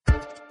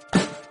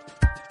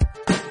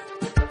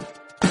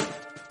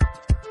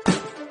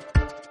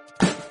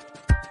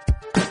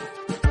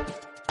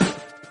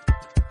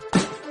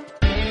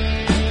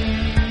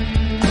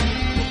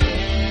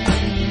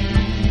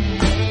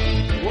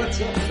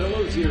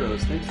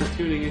Zeros. Thanks for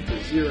tuning in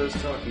to Zeros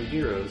Talking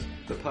Heroes,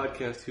 the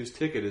podcast whose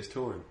ticket is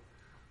torn.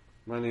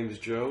 My name is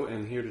Joe,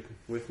 and here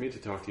with me to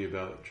talk to you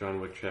about John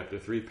Wick Chapter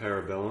 3,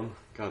 Parabellum.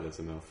 God, that's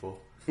a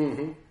mouthful.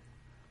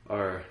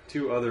 Are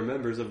two other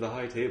members of the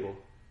High Table.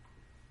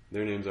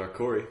 Their names are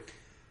Corey.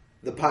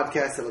 The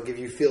podcast that will give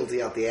you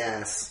fealty out the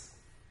ass.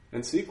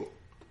 And Sequel.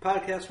 The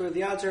podcast where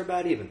the odds are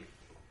about even.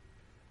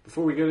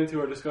 Before we get into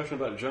our discussion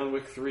about John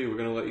Wick 3, we're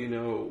going to let you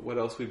know what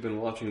else we've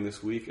been watching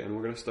this week, and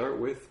we're going to start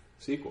with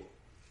Sequel.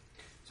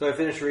 So I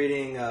finished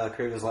reading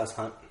Kraven's Last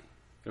Hunt.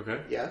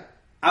 Okay. Yeah?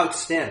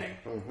 Outstanding.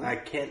 I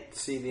can't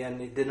see the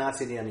ending. Did not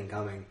see the ending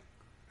coming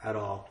at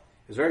all.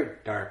 It was very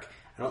dark.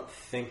 I don't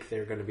think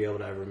they're going to be able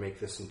to ever make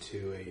this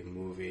into a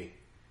movie.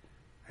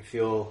 I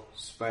feel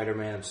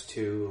Spider-Man's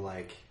too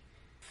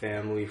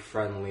family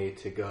friendly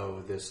to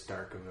go this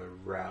dark of a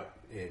route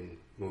in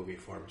movie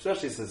form,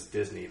 especially since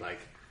Disney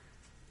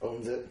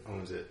Owns it.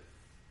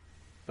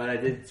 But I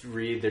did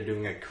read they're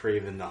doing a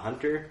Kraven the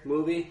Hunter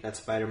movie that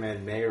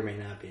Spider-Man may or may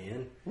not be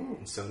in,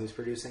 and Sony's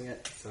producing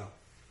it, so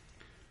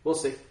we'll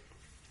see.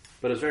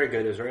 But it was very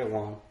good. It was very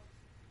long,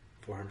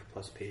 400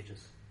 plus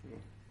pages.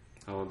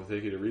 How long did it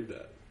take you to read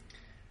that?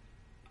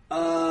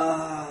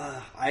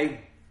 I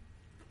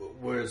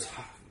was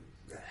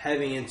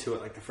heavy into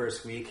it the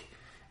first week,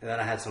 and then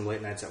I had some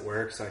late nights at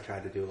work, so I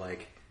tried to do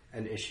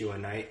an issue a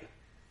night.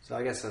 So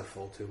I guess a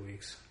full 2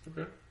 weeks.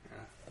 Okay.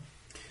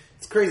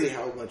 It's crazy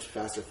how much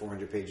faster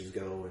 400 pages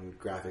go in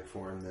graphic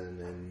form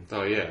than in...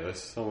 Oh yeah,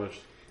 that's so much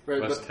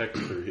less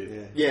text to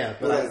read. Yeah,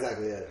 but that's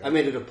exactly it. I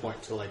made it a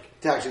point to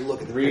to actually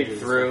look at the read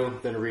pages. through,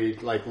 then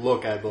read,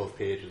 look at both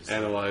pages.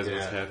 Analyze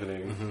what's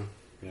happening.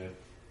 Yeah.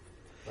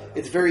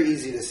 It's very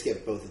easy to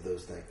skip both of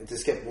those things. To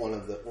skip one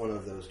of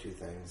those two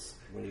things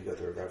when you go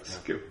through a graphic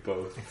novel. Skip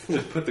both.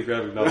 Just put the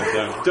graphic novel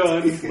down.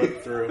 Done.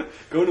 Flip through.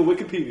 Go to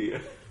Wikipedia.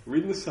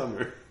 Read in the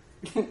summer.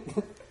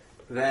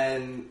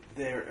 Then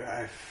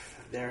they're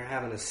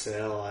having a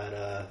sale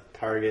at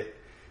Target.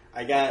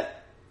 I got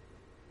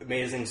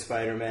Amazing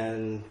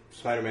Spider-Man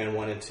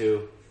 1 and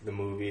 2, the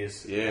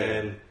movies,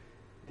 and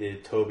the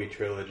Tobey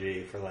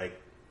trilogy for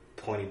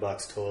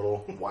 $20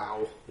 total.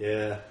 Wow.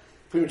 Yeah.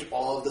 Pretty much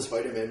all of the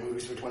Spider-Man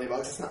movies for $20.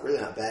 It's not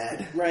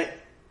bad. Right.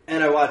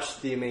 And I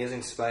watched The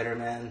Amazing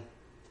Spider-Man,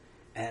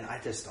 and I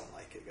just don't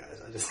like it,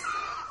 guys.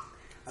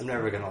 I'm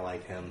never going to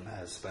like him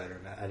as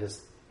Spider-Man.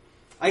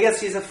 I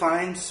guess he's a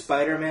fine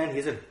Spider-Man.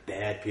 He's a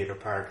bad Peter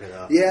Parker,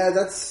 though. Yeah,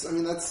 that's all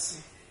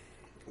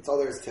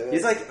there is to it.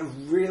 He's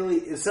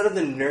really, instead of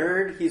the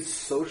nerd, he's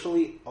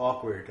socially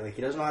awkward.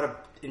 He doesn't know how to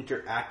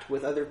interact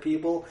with other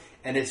people,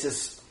 and it's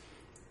just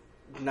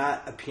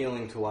not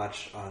appealing to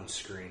watch on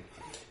screen.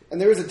 And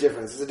there is a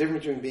difference. There's a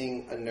difference between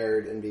being a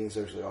nerd and being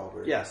socially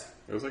awkward. Yes.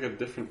 It was a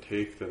different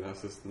take that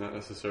not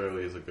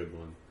necessarily is a good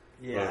one.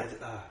 Yeah.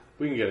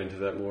 We can get into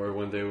that more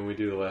one day when we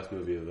do the last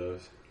movie of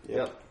those.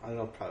 Yep.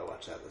 I'll probably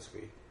watch that this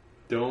week.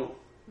 Don't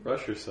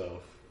rush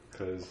yourself,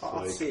 because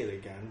I'll see it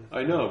again.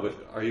 I know, but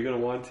are you going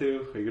to want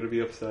to? Are you going to be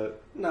upset?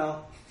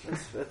 No.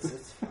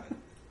 It's fine.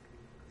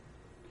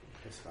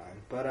 It's fine.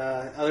 But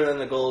other than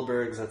the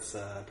Goldbergs, that's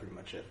pretty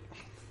much it.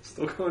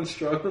 Still going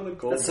strong on the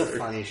Goldbergs. That's a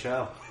funny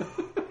show.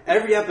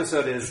 Every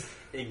episode is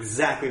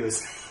exactly the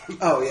same.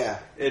 Oh, yeah.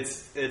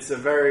 It's a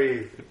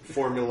very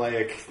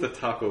formulaic... The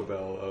Taco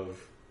Bell of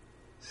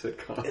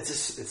sitcoms.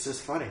 It's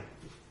just funny.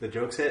 The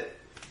jokes hit.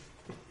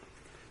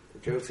 The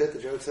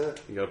jokes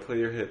hit. You gotta play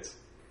your hits.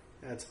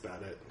 That's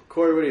about it.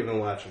 Corey, what have you been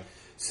watching?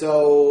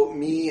 So,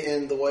 me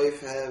and the wife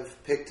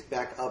have picked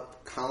back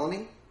up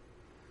Colony.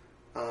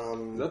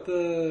 Is that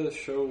the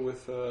show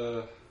with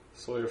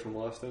Sawyer from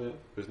Lost in it?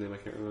 Whose name I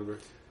can't remember.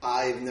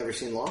 I've never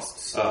seen Lost,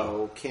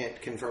 so can't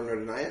confirm nor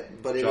deny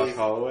it. But Josh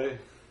Holloway?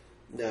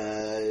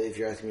 If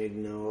you're asking me to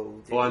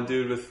know... Blonde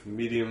dude with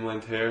medium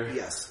length hair?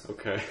 Yes.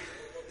 Okay.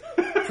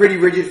 Pretty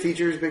rigid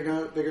features,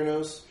 bigger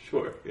nose.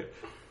 Sure, yeah.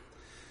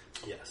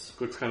 Yes.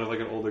 Looks kind of like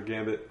an older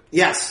Gambit.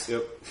 Yes.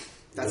 Yep.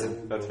 That's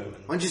it. That's him.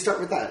 Why don't you start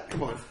with that?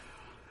 Come on.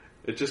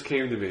 It just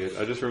came to me.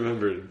 I just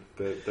remembered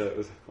that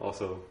was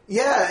also...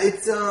 Yeah,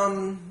 it's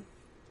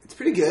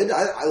pretty good.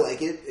 I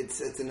like it.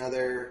 It's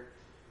another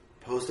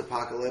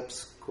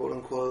post-apocalypse,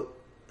 quote-unquote,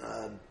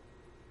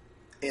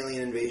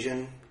 alien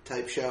invasion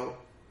type show.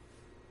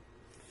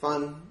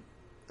 Fun.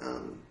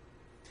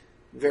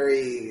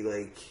 Very,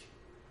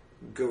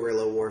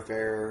 guerrilla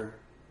warfare,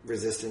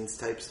 resistance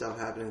type stuff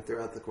happening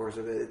throughout the course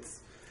of it.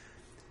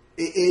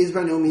 It is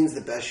by no means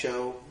the best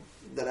show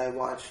that I've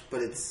watched,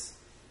 but it's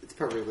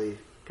perfectly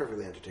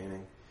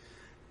entertaining.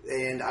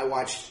 And I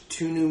watched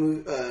two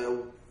movies,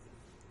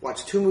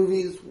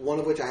 one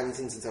of which I haven't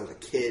seen since I was a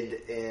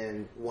kid,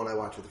 and one I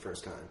watched for the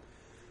first time.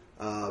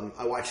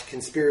 I watched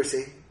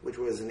Conspiracy, which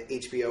was an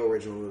HBO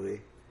original movie.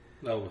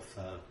 Oh, with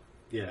I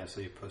saw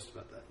you post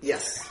about that.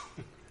 Yes,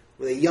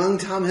 with a young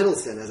Tom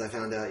Hiddleston, as I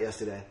found out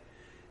yesterday.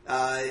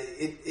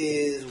 It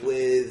is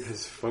with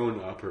his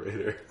phone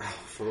operator. Oh,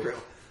 for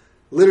real.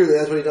 Literally,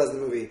 that's what he does in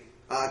the movie.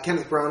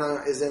 Kenneth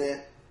Branagh is in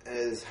it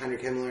as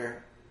Heinrich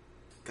Himmler.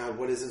 God,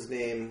 what is his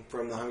name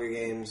from The Hunger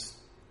Games?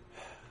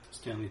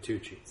 Stanley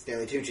Tucci.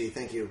 Stanley Tucci,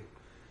 thank you.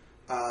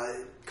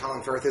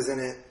 Colin Firth is in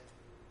it.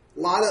 A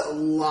lot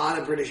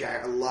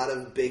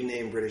of big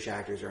name British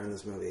actors are in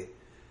this movie,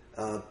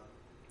 and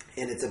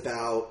it's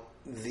about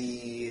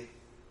the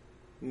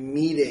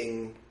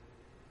meeting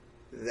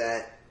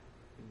that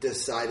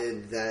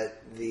decided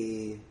that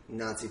the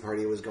Nazi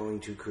Party was going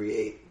to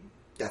create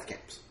death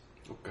camps.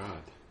 Oh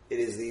God! It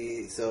is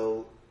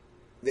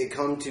they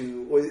come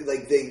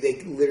to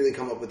they literally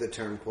come up with the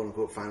term "quote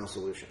unquote" final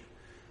solution.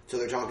 So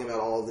they're talking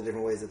about all the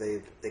different ways that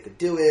they could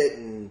do it,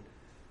 and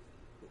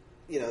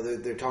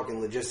they're talking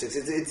logistics.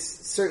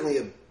 It's certainly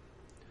a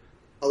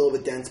little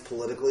bit dense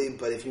politically,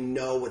 but if you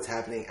know what's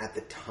happening at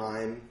the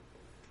time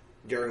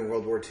during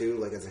World War II,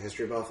 like as a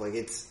history buff, like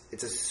it's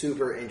a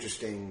super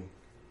interesting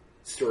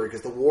story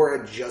because the war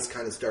had just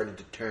kind of started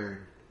to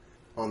turn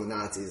on the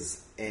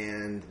Nazis,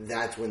 and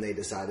that's when they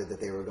decided that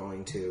they were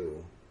going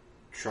to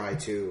try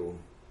to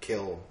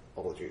kill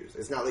all the Jews.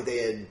 It's not like they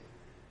had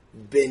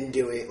been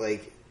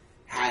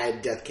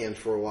had death camps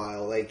for a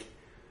while,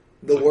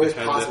 the worst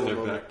possible in their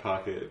moment. back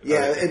pocket.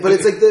 Yeah, but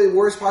it's like the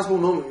worst possible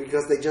moment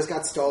because they just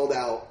got stalled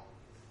out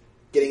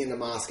getting into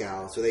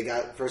Moscow. So they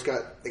got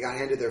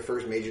handed their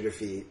first major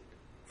defeat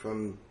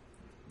from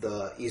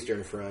the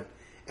Eastern Front,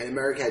 and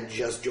America had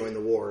just joined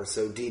the war,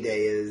 so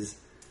D-Day is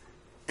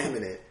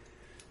imminent.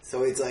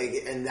 So it's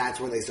and that's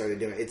when they started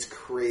doing it. It's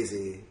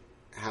crazy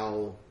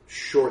how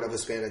short of a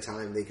span of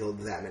time they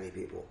killed that many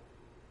people.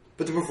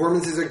 But the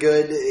performances are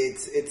good.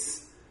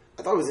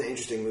 I thought it was an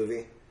interesting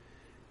movie.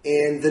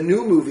 And the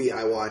new movie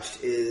I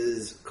watched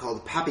is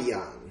called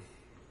Papillon.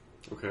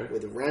 Okay.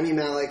 With Rami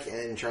Malek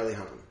and Charlie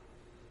Hunnam.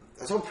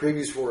 I saw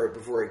previews for it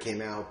before it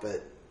came out,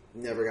 but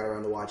never got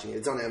around to watching it.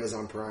 It's on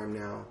Amazon Prime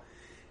now.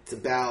 It's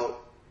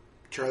about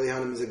Charlie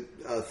Hunnam's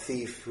a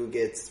thief who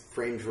gets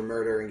framed for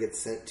murder and gets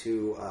sent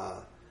to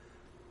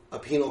a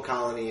penal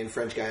colony in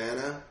French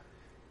Guyana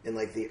in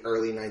the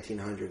early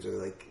 1900s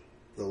or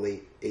the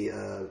late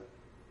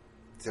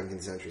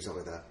 17th century,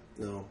 something like that.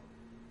 No,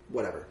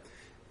 whatever.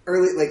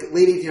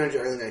 Late 1800s,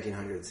 early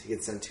 1900s, he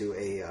gets sent to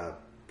a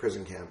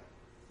prison camp,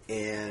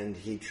 and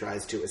he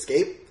tries to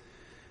escape,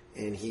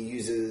 and he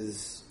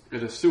uses...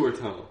 In a sewer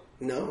tunnel.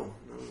 No.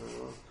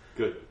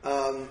 Good.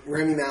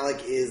 Rami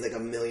Malek is a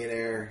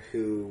millionaire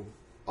who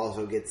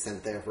also gets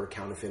sent there for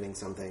counterfeiting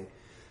something.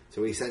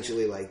 So he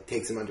essentially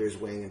takes him under his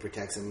wing and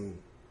protects him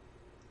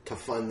to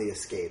fund the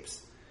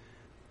escapes.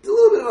 It's a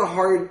little bit of a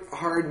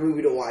hard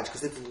movie to watch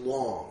because it's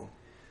long.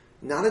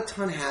 Not a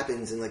ton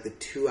happens in the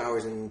 2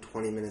 hours and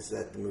 20 minutes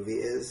that the movie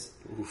is.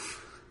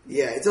 Oof.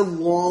 Yeah, it's a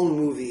long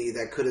movie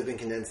that could have been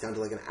condensed down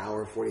to an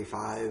hour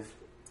 45,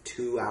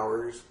 2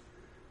 hours.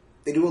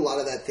 They do a lot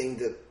of that thing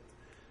that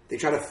they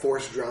try to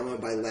force drama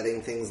by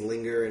letting things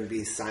linger and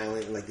be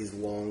silent in these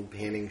long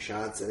panning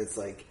shots, and it's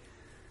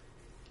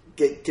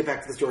get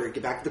back to the story,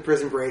 get back to the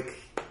prison break.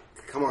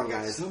 Come on,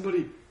 guys.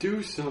 Somebody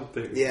do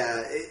something.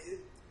 Yeah,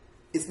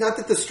 it's not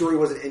that the story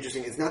wasn't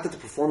interesting. It's not that the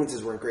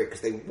performances weren't great, because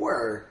they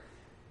were.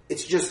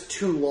 It's just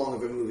too long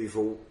of a movie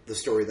for the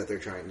story that they're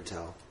trying to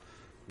tell.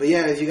 But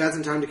yeah, if you got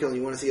some time to kill and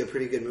you want to see a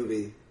pretty good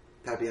movie,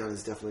 Papillon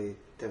is definitely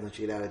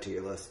should add it to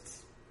your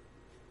lists.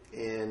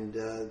 And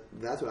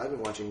that's what I've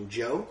been watching.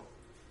 Joe,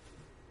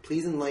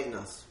 please enlighten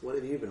us. What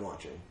have you been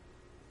watching?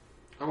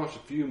 I watched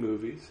a few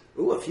movies.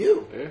 Ooh, a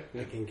few. Yeah.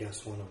 I can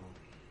guess one of them.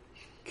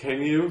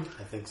 Can you?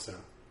 I think so.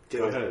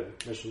 Go ahead.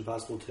 Mission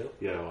Impossible 2?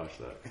 Yeah, I watched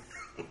that.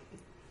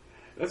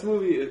 That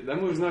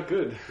movie's not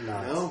good.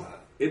 No?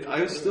 It's not.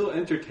 I was still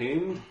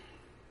entertained,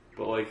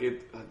 but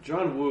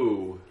John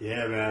Woo.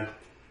 Yeah, man.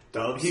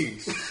 Dubs. He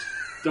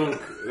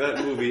stunk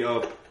that movie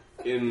up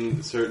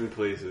in certain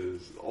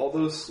places. All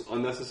those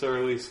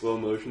unnecessarily slow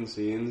motion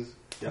scenes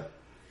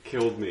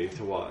killed me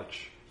to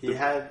watch.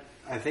 I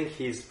think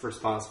he's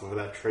responsible for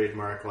that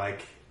trademark,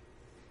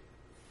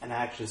 an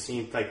action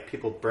scene,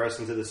 people burst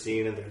into the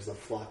scene and there's a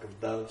flock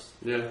of doves.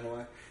 Yeah.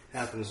 It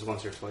happens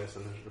once or twice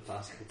in Mission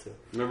Impossible too. I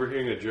remember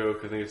hearing a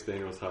joke, I think it's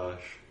Daniel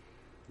Tosh,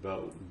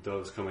 about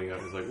doves coming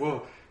up. It's whoa,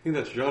 I think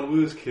that's John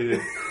Woo's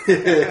kid.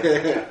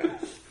 The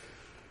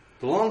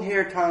long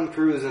hair Tom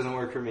Cruise doesn't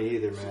work for me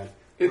either, man.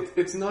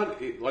 It's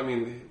not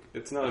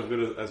as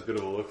good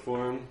of a look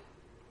for him.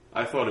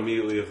 I thought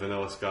immediately of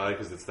Vanilla Sky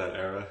because it's that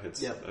era.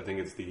 I think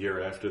it's the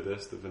year after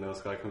this that Vanilla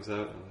Sky comes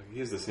out. He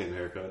has the same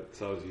haircut,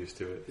 so I was used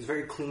to it. He's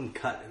very clean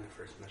cut in the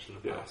first Mission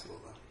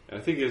Impossible, though. And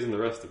I think he is in the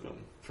rest of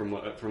them, from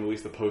at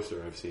least the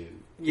poster I've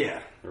seen.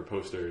 Yeah. Or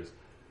posters.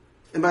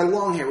 And by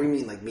long hair, we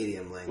mean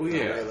medium length. Well,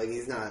 yeah. Right?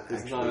 He's not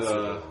It's actually not,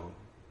 super long.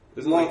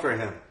 Long for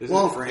him. Isn't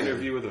Long it for him.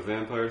 Interview with a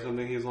Vampire or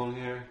something, he has long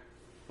hair?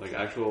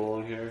 Actual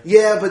long hair?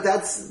 Yeah, but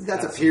that's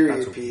a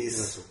period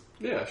piece.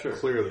 Yeah, sure.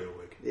 Clearly a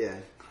wig. Yeah.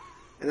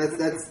 And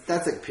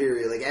that's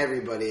period.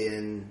 Everybody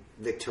in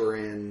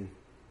Victorian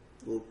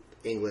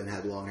England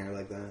had long hair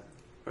like that.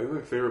 I think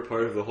my favorite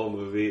part of the whole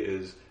movie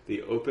is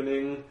the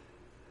opening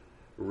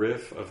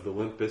riff of the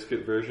Limp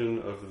Bizkit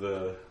version of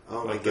the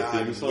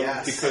theme song.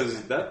 Yes.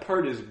 Because that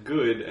part is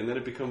good, and then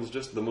it becomes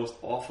just the most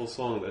awful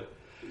song that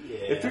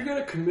If you're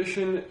gonna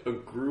commission a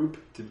group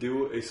to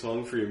do a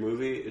song for your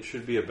movie, it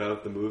should be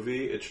about the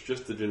movie. It's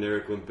just a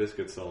generic Limp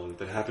Bizkit song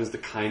that happens to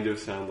kind of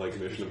sound like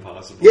Mission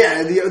Impossible.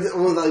 Yeah,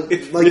 like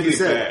really you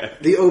said,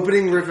 bad. the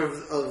opening riff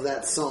of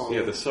that song.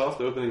 Yeah, the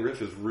soft opening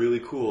riff is really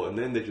cool, and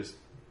then they just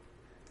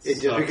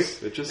it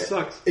just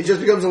sucks. It just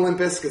becomes a Limp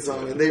Bizkit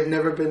song, and they've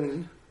never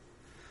been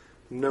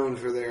known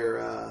for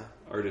their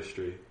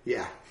artistry.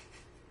 Yeah,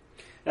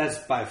 that's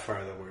by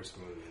far the worst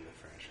movie in the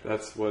franchise.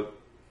 That's what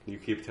you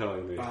keep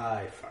telling me.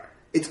 By far.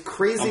 it's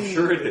crazy. I'm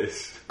sure it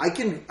is. I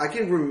can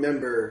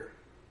remember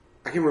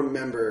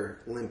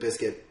Limp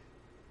Bizkit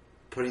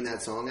putting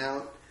that song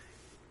out.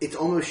 It's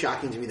almost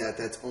shocking to me that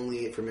that's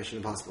only for Mission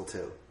Impossible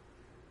 2.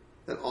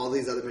 That all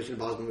these other Mission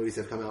Impossible movies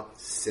have come out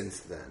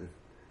since then.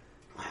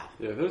 Wow.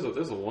 Yeah, there's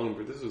a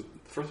long. This is the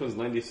first one's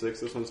 96.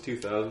 This one's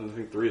 2000. I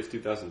think 3 is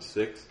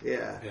 2006.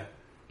 Yeah. Yeah.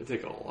 They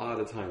take a lot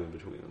of time in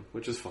between them,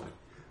 which is fine.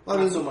 Well,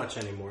 Not so much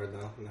anymore,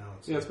 though. Now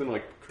It's been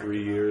like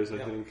 3 years, I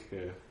think. Yeah.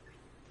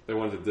 They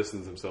wanted to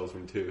distance themselves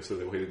from 2, so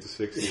they waited to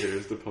 6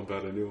 years to pump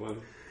out a new one.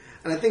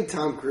 And I think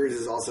Tom Cruise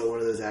is also one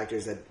of those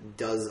actors that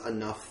does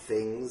enough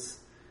things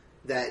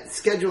that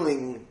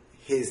scheduling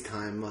his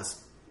time must...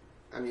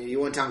 I mean, you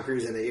want Tom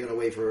Cruise in it, you're going to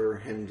wait for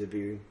him to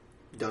be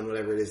done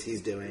whatever it is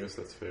he's doing. I guess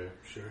that's fair.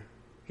 Sure.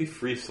 He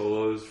free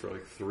solos for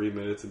like 3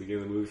 minutes at the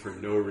beginning of the movie for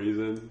no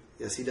reason.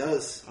 Yes, he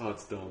does. Oh,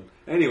 it's dumb.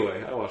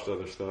 Anyway, I watched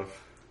other stuff.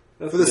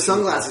 That's For the Mission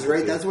sunglasses, Impossible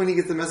right? 2. That's when he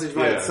gets the message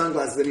via the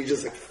sunglasses, then he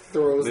just like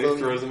throws Then he them.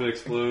 throws them, it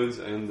explodes,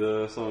 and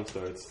the song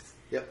starts.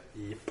 Yep.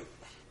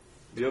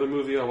 The other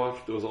movie I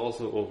watched was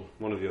also, well,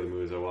 one of the other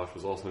movies I watched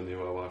was also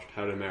new. I watched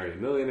How to Marry a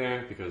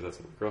Millionaire because that's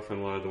what my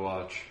girlfriend wanted to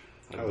watch.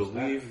 I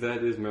believe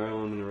that is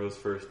Marilyn Monroe's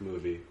first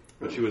movie.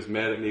 But she was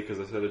mad at me because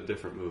I said a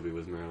different movie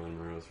was Marilyn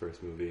Monroe's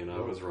first movie, and I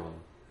was wrong.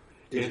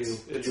 Did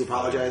you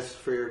apologize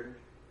for your...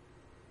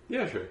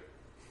 Yeah, sure.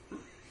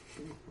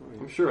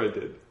 I'm sure I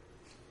did.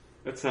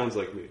 That sounds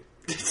like me.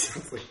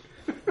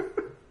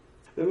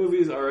 That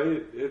movie's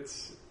alright.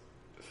 It's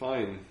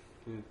fine.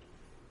 It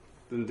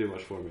didn't do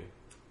much for me.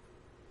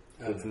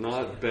 It's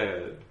not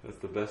bad. That's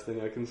the best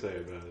thing I can say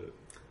about it.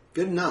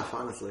 Good enough,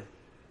 honestly.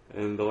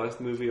 And the last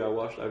movie I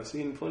watched, I've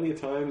seen plenty of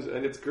times,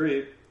 and it's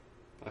great.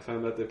 I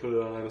found out they put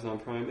it on Amazon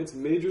Prime. It's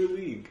Major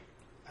League.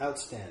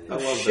 Outstanding. I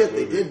love Shit, that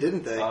they movie. did,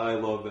 didn't they? I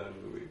love that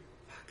movie.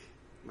 Fuck.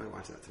 Might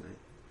watch that tonight.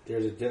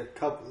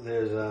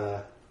 There's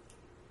a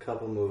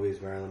couple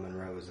movies Marilyn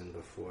Monroe was in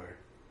before.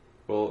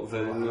 Well, I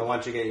then don't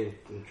want you to get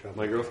in trouble.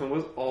 my girlfriend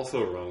was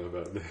also wrong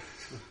about this.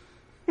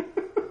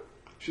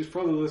 She's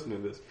probably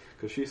listening to this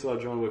because she saw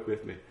John Wick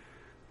with me.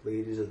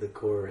 Ladies of the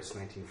Chorus,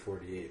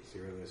 1948. It's the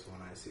earliest one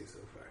I see so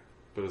far.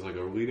 But it's like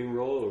a leading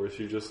role, or is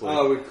she just like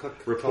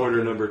reporter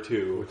talking, number We're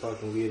 2?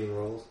 talking leading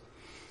roles.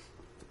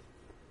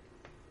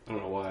 I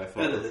don't know why I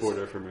thought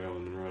reporter for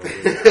Marilyn Monroe.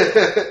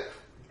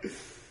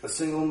 A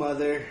single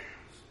mother,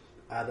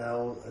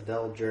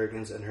 Adele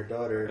Jurgens, and her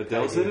daughter.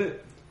 Adele's Peggy, in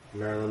it?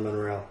 Marilyn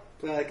Monroe.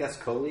 Well, I guess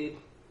co-lead,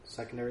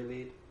 secondary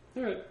lead.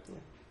 Alright. Yeah.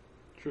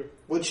 True.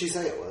 What'd she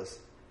say it was?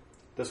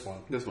 This one.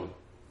 This one.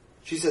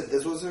 She said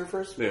this was her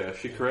first? Yeah,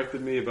 she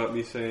corrected me about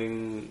me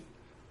saying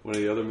one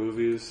of the other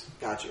movies.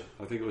 Gotcha.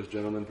 I think it was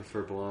Gentlemen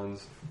Prefer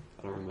Blondes.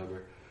 I don't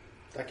remember.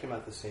 That came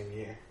out the same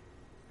year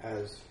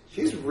as...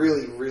 She's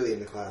really, really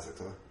into classics,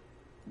 huh?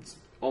 It's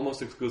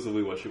almost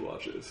exclusively what she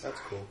watches. That's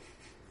cool.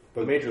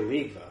 But Major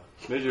League, though.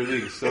 Major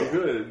League is so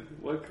good.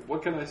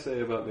 What can I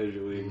say about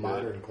Major League?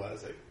 Modern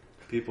classic.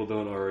 People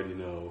don't already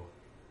know.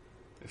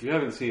 If you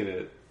haven't seen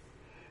it,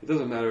 it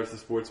doesn't matter if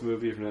it's a sports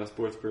movie. If you're not a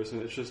sports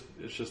person, it's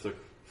just a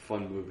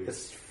fun movie.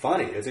 It's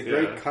funny. It's a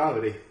great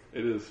comedy.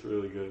 It is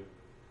really good.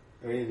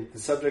 I mean, the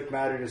subject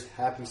matter just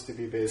happens to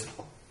be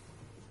baseball.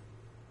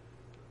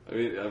 I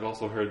mean, I've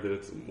also heard that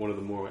it's one of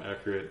the more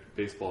accurate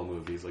baseball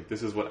movies. Like,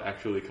 this is what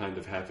actually kind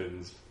of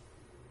happens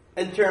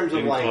In terms of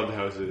in like,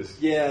 clubhouses.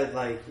 yeah,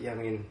 I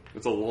mean,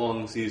 It's a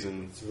long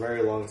season. it's a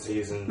very long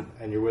season,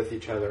 and you're with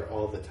each other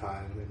all the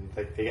time, and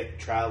like they get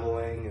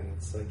traveling, and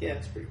it's like, yeah,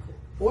 it's pretty cool.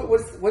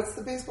 What's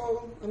the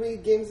baseball? How many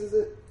games is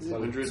it?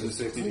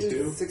 162?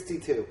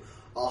 162.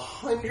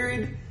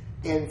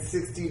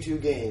 162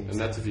 games. And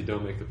that's if you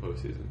don't make the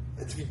postseason.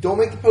 That's if you don't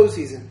make the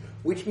postseason,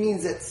 which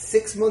means that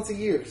 6 months a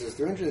year, because there's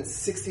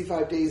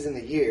 365 days in a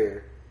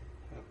year,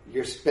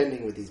 you're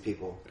spending with these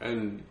people.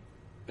 And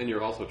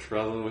you're also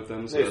traveling with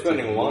them. So They're that's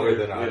spending even longer more.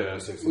 than Yeah.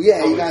 160. Well, yeah,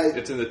 you Probably- got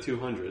it's in the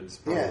 200s,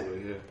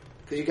 probably, yeah.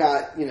 because you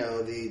got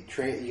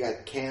you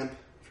got camp,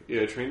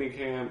 Yeah, training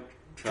camp,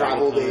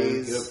 travel time.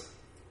 days. Yep.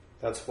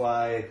 That's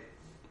why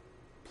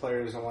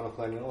players don't want to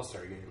play in the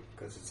All-Star game,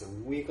 because it's a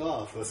week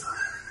off.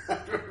 I'd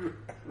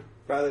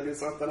rather do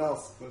something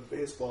else with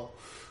baseball.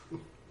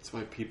 That's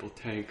why people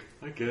tank.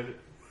 I get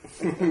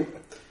it.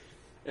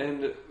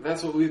 And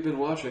that's what we've been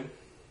watching.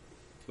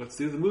 Let's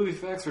do the movie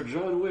facts for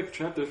John Wick,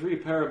 Chapter 3,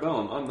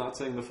 Parabellum. I'm not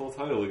saying the full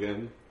title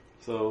again,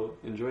 so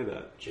enjoy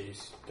that.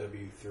 Chase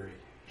W3.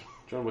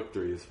 John Wick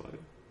 3 is fine.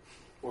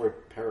 or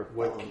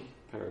Parabellum.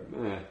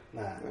 Nah.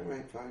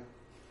 Alright, fine.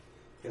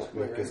 Guess Fuck,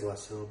 Wick right. is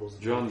less syllables.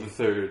 than John the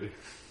Third.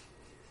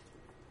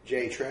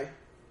 J Trey.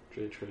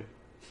 J. Trey.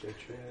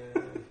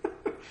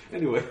 J-Trey.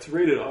 Anyway, it's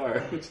rated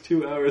R. It's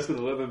 2 hours and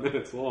 11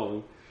 minutes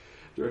long.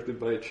 Directed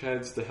by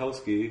Chad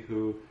Stahelski,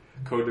 who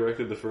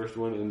co-directed the first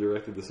one and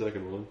directed the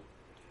second one.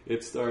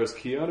 It stars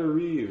Keanu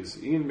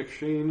Reeves, Ian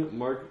McShane,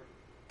 Mark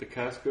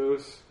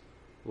Dacascos,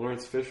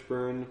 Lawrence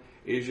Fishburne,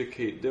 Asia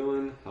Kate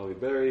Dillon, Halle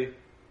Berry,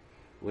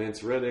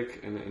 Lance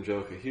Reddick, and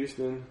Angelica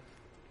Houston.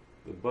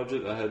 The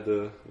budget I had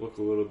to look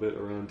a little bit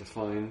around to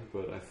find,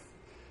 but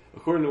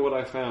according to what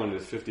I found,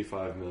 is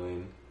 $55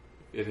 million.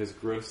 It has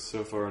grossed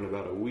so far in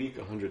about a week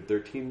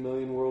 $113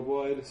 million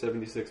worldwide,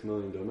 $76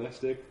 million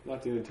domestic.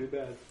 Not doing too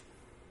bad.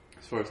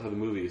 As far as how the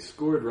movie is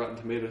scored, Rotten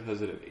Tomatoes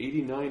has it at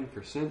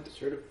 89%.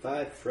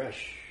 Certified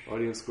fresh.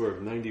 Audience score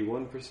of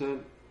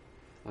 91%.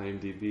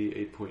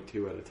 IMDb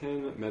 8.2 out of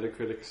 10.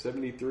 Metacritic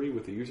 73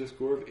 with a user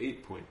score of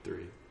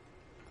 8.3.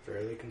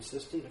 Fairly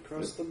consistent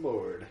across the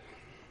board.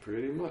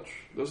 Pretty much.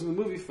 Those are the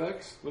movie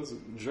facts. Let's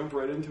jump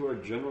right into our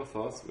general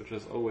thoughts, which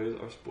as always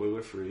are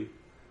spoiler-free.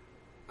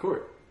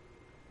 Court.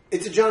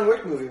 It's a John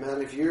Wick movie,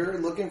 man. If you're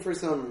looking for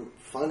some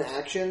fun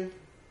action,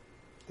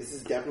 this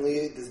is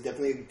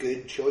definitely a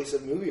good choice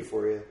of movie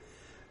for you.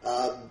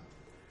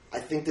 I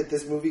think that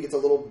this movie gets a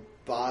little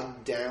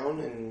bogged down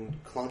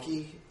and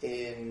clunky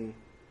in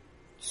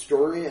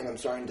story, and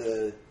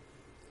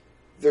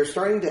they're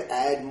starting to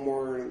add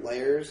more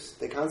layers.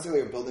 They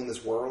constantly are building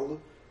this world,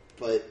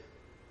 but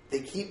they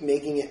keep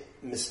making it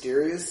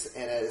mysterious,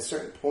 and at a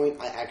certain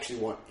point, I actually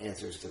want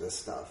answers to this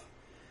stuff.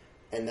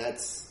 And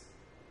that's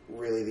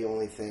really the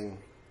only thing.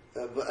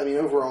 But I mean,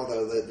 overall,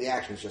 though, the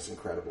action's just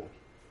incredible.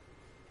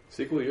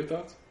 Sequel, your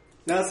thoughts?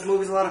 No, this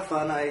movie's a lot of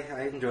fun.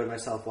 I enjoyed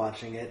myself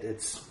watching it.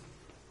 It's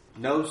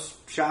no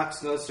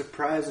shocks, no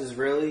surprises,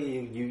 really.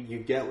 You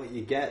get what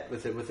you get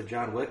with a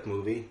John Wick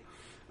movie.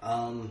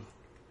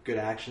 Good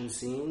action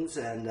scenes,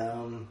 and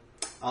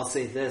I'll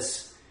say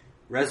this.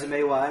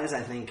 Resume-wise,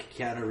 I think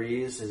Keanu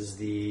Reeves is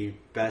the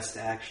best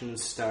action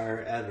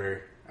star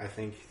ever. I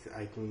think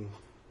I can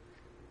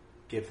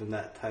give him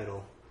that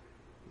title.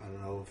 I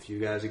don't know if you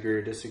guys agree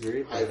or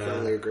disagree. But, I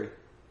firmly agree.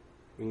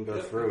 We can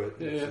go through it.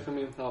 Yeah, I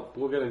mean,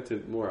 we'll get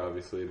into more,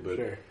 obviously, but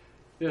sure.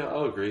 Yeah,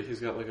 I'll agree. He's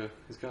got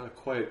a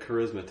quiet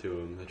charisma to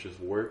him that just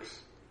works,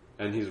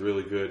 and he's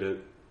really good at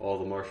all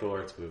the martial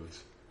arts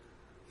moves.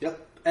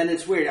 Yep, and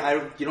it's weird.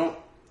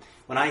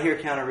 When I hear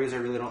Keanu Reeves, I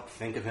really don't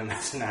think of him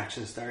as an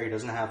action star. He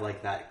doesn't have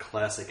like that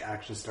classic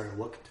action star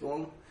look to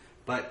him.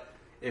 But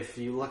if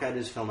you look at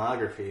his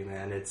filmography,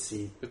 man, it's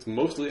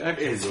mostly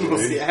action movies. It's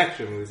mostly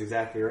action movies,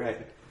 exactly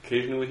right.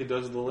 Occasionally he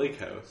does The Lake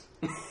House.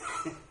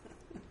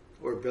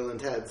 Or Bill and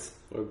Ted's.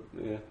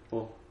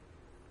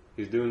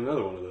 He's doing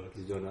another one of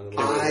those.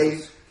 I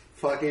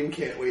fucking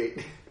can't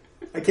wait.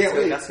 I can't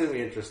wait. That's going to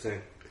be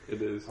interesting.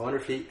 It is. I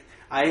wonder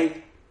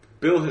if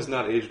Bill has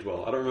not aged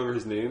well. I don't remember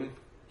his name.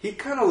 He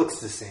kind of looks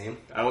the same.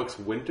 Alex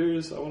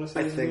Winters, I want to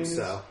say. I his think name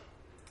so.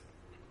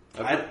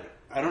 Is.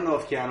 I don't know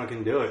if Keanu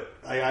can do it.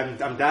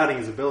 I'm doubting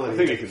his ability. I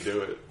think he can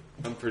do it.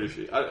 I'm pretty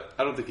sure.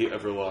 I don't think he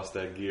ever lost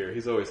that gear.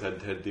 He's always had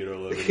Ted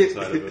Dito living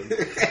inside of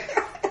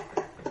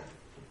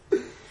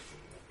him.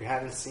 We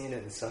haven't seen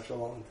it in such a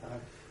long time.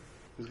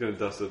 He's going to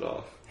dust it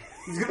off.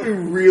 It's going to be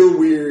real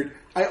weird.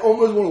 I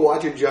almost want to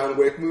watch a John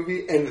Wick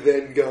movie and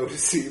then go to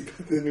see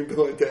the new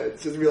Bill and Ted.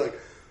 Just be like,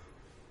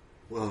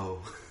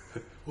 whoa.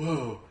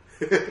 Whoa.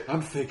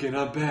 I'm thinking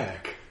I'm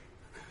back.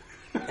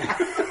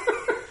 I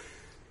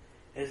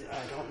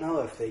don't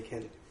know if they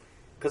can...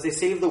 Because they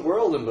saved the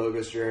world in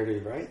Bogus Journey,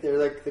 right? They're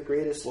like the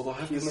greatest... Well, they'll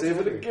have to save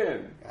it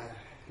again.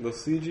 They'll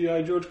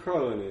CGI George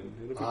Carlin in.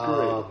 It'll be great.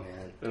 Oh,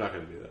 man. They're not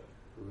going to do that.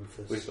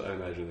 Rufus. At least I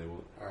imagine they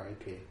won't.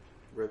 R.I.P.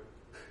 Rip.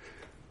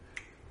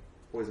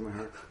 Poison my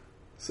heart.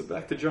 So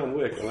back to John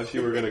Wick, unless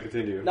you were going to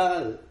continue.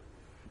 No.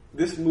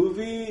 This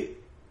movie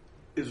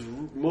is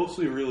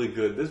mostly really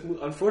good.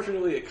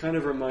 Unfortunately, it kind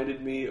of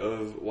reminded me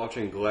of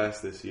watching Glass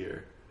this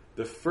year.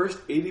 The first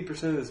 80%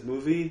 of this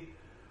movie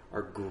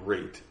are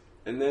great.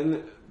 And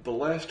then the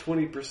last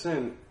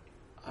 20%,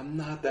 I'm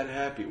not that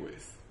happy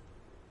with.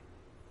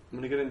 I'm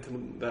going to get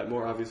into that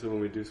more obviously when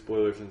we do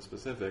spoilers and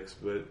specifics,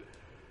 but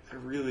I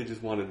really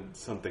just wanted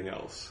something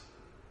else.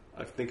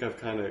 I think I've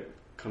kind of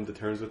come to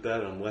terms with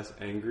that. I'm less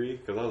angry,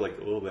 because I was like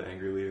a little bit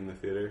angry leaving the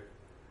theater.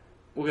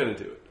 We'll get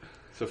into it.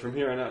 So from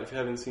here on out, if you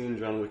haven't seen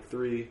John Wick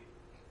 3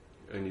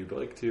 and you'd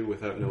like to,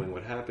 without knowing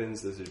what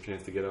happens, this is your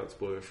chance to get out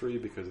spoiler-free,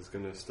 because it's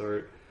going to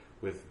start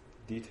with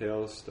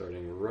details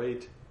starting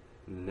right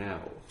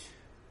now.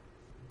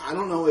 I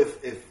don't know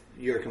if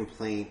your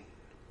complaint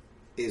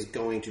is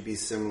going to be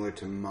similar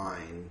to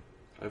mine.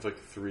 I have like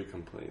 3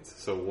 complaints,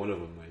 so one of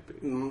them might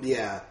be.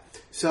 Yeah.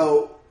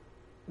 So,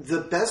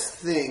 the best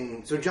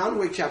thing... So, John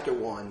Wick Chapter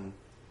 1,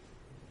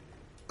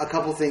 a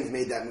couple things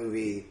made that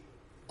movie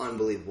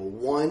unbelievable.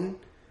 One,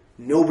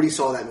 nobody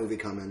saw that movie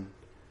coming.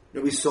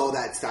 Nobody saw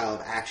that style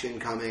of action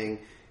coming.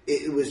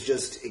 It was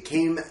just... It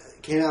came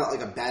out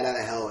like a bat out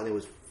of hell, and it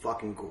was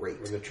fucking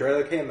great. When the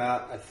trailer came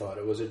out, I thought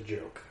it was a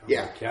joke.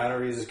 Yeah. Keanu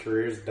Reeves'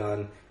 career is done,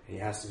 and he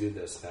has to do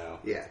this now.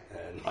 Yeah.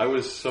 And I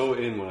was so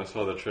in when I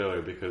saw the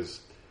trailer,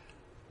 because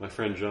my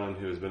friend John,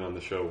 who has been on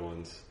the show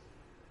once,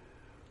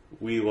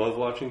 we love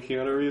watching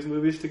Keanu Reeves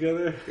movies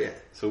together. Yeah.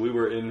 So we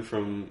were in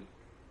from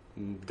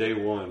day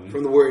one.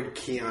 From the word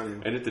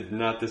Keanu. And it did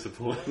not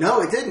disappoint.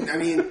 No, it didn't. I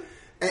mean,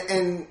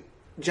 and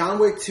John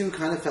Wick 2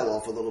 kind of fell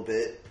off a little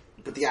bit,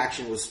 but the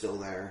action was still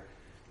there.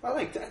 I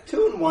like that.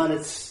 2 and 1,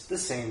 it's the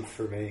same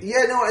for me.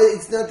 Yeah, no,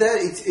 it's not that.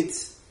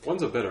 It's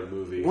One's a better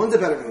movie. One's a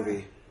better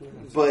movie.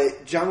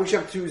 But John Wick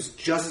Chapter 2 is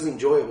just as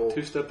enjoyable.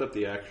 2 stepped up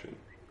the action.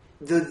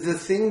 The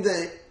thing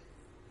that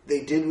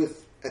they did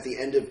with at the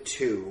end of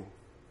 2,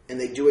 and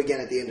they do again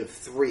at the end of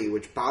 3,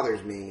 which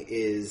bothers me,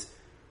 is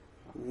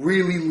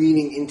really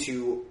leaning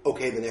into,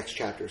 okay, the next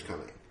chapter is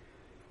coming.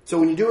 So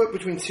when you do it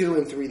between 2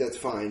 and 3, that's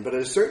fine. But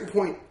at a certain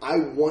point, I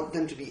want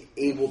them to be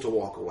able to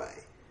walk away.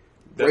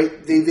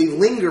 Right? They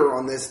linger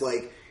on this,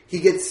 like, he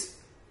gets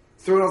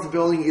thrown off the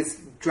building, he gets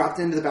dropped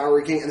into the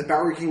Bowery King, and the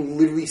Bowery King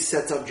literally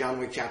sets up John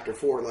Wick Chapter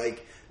 4.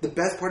 Like, the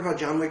best part about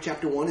John Wick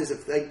Chapter 1 is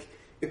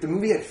if the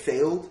movie had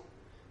failed,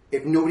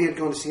 if nobody had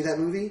gone to see that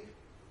movie,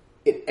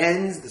 it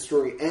ends, the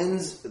story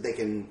ends, but they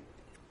can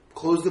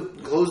close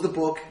the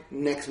book,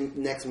 next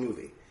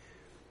movie.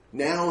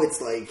 Now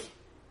it's like...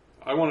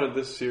 I wanted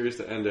this series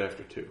to end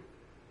after 2.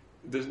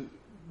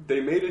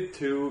 They made it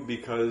 2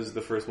 because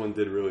the first one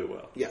did really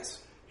well. Yes.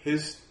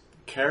 His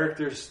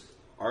character's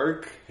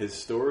arc, his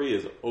story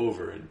is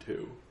over in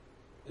 2.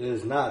 It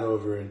is not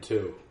over in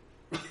 2.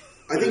 I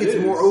think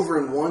it's more over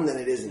in 1 than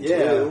it is in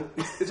 2.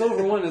 It's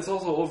over 1, it's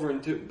also over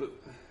in 2, but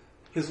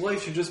his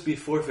life should just be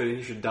forfeited.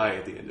 He should die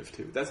at the end of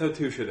 2. That's how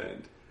 2 should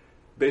end.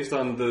 Based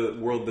on the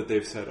world that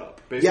they've set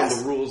up. Based on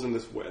the rules in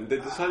this way. They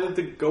decided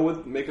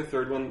to make a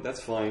third one, that's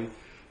fine.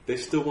 They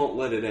still won't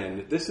let it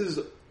end. This is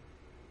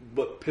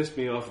what pissed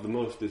me off the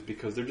most, is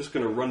because they're just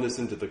going to run this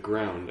into the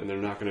ground and they're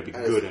not going to be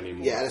good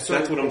anymore. Yeah, that's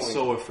what I'm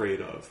so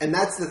afraid of. And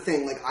that's the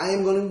thing. Like, I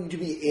am going to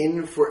be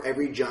in for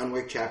every John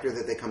Wick chapter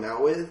that they come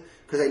out with,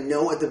 because I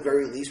know at the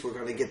very least we're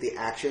going to get the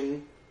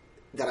action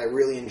that I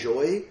really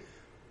enjoy.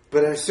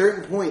 But at a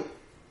certain point,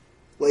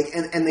 like,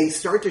 and they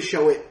start to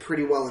show it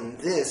pretty well in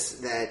this,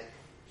 that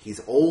he's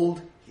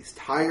old, he's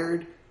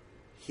tired,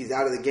 he's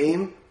out of the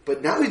game.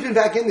 But now he's been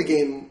back in the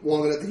game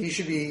long enough that he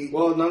should be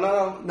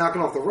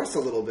knocking off the rust a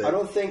little bit. I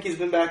don't think he's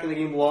been back in the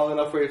game long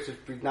enough where he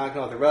should be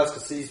knocking off the rust,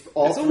 because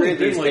all 3 of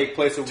these take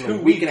place over a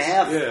week and a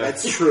half. Yeah.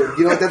 That's true.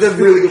 You know, that's a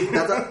really good...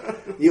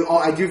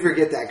 I do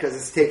forget that, because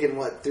it's taken,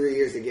 3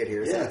 years to get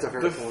here. So that's a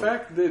fair point. The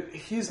fact that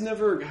he's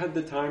never had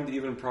the time to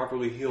even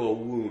properly heal a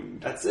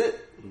wound. That's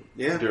it.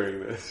 Yeah. During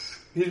this.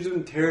 He's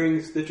been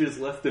tearing stitches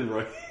left and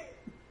right.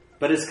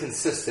 But it's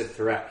consistent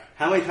throughout.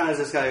 How many times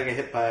this guy get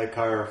hit by a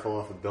car or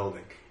fall off a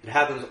building? It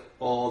happens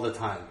all the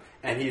time.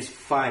 And he's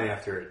fine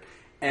after it.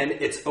 And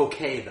it's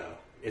okay, though.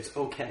 It's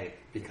okay.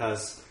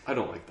 Because... I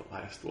don't like the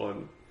last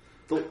one.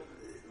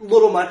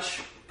 Little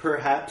much,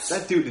 perhaps.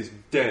 That dude is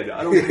dead.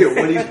 I don't care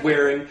what he's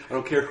wearing. I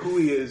don't care who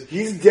he is.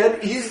 He's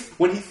dead.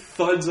 When he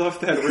thuds off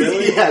that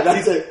railing, he's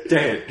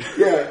dead.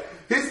 Yeah.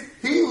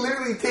 He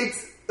literally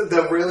takes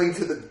the railing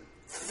to the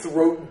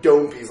throat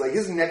dome piece. Like,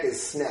 his neck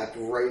is snapped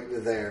right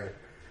there.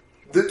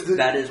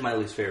 That is my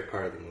least favorite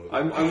part of the movie.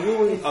 I'm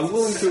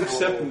willing to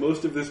accept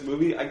most of this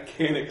movie. I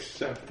can't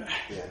accept that.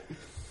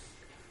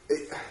 Yeah.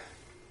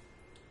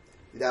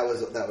 That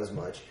was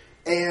much.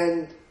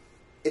 And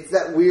it's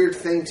that weird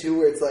thing, too,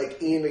 where it's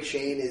like Ian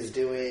McShane is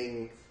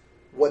doing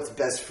what's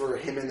best for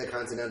him in the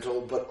Continental,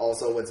 but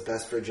also what's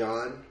best for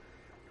John.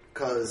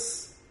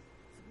 Because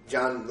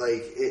John,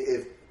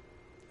 if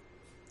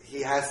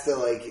he has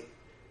to,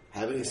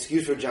 have an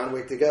excuse for John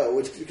Wick to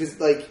go. Because,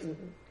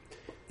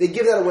 they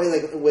give that away,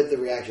 with the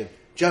reaction.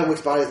 John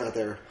Wick's body's not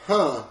there.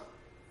 Huh.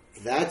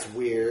 That's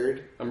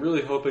weird. I'm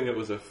really hoping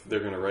they're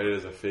going to write it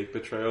as a fake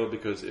betrayal,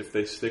 because if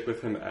they stick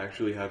with him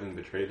actually having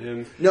betrayed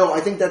him... No, I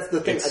think that's the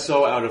thing. It's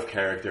so out of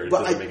character, it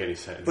doesn't make any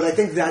sense. But I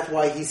think that's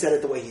why he said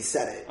it the way he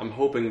said it. I'm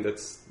hoping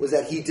was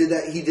that he did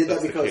that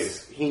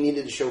because he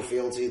needed to show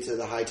fealty to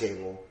the High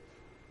Table.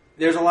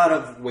 There's a lot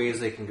of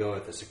ways they can go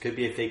with this. It could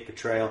be a fake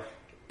betrayal.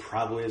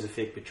 Probably is a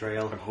fake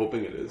betrayal. I'm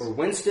hoping it is. Or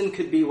Winston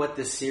could be what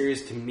this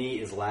series to me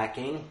is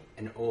lacking,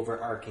 an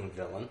overarching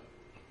villain.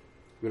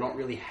 We don't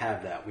really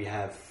have that. We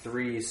have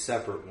 3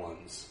 separate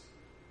ones.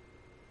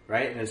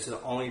 Right? And it's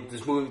only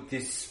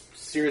this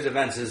series of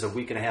events is a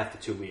week and a half to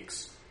 2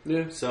 weeks.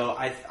 Yeah. So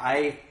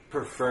I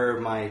prefer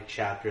my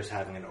chapters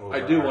having an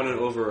overarching. I do want an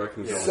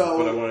overarching villain,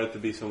 but I want it to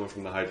be someone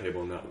from the High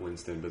Table, not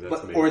Winston, but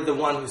that's me. Or the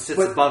one who sits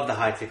above the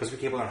High Table, because we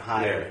keep going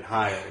higher and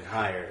higher and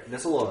higher. And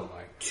that's a little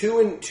annoying.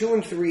 2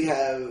 and 3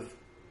 have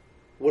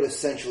what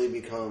essentially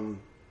become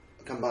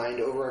a combined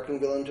overarching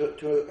villain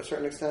to a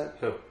certain extent.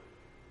 Who?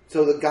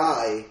 So the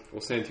guy...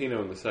 Well,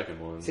 Santino in the second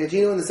one. But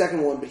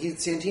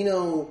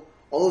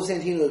all of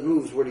Santino's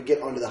moves were to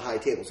get onto the High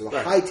Table. So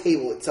the High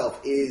Table itself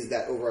is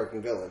that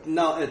overarching villain.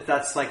 No,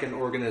 that's like an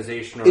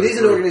organization. It is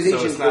an organization.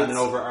 So it's not an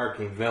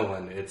overarching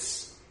villain.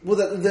 It's... Well,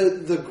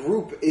 the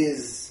group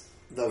is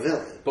the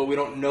villain. But we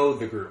don't know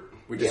the group.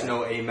 We just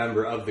know a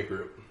member of the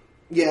group.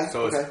 Yeah,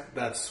 so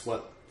that's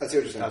what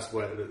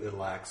it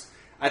lacks.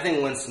 I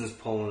think Winston's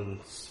pulling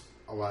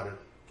a lot of...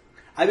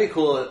 I'd be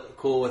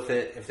cool with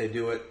it if they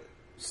do it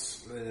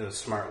in a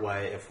smart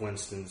way if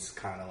Winston's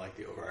kind of like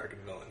the overarching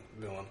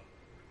villain.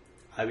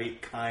 I'd be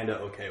kind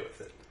of okay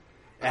with it.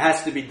 It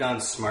has to be done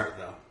smart,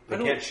 though. They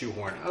can't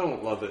shoehorn it. I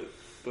don't love it,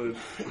 but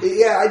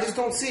Yeah, I just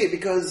don't see it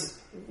because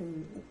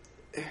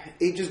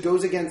it just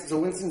goes against... So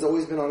Winston's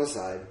always been on his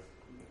side.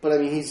 But, I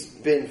mean, he's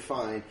been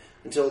fine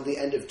until the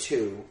end of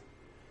 2.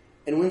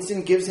 And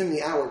Winston gives him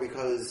the hour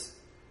because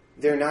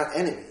they're not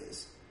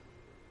enemies.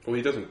 well,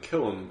 he doesn't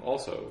kill him.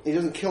 Also, He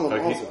doesn't kill him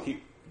Like, also. He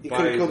could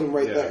by- have killed him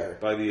right yeah, there.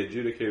 By the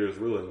adjudicator's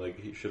ruling, like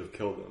he should have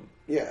killed him.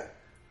 Yeah.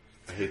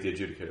 I hate the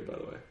adjudicator, by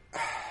the way.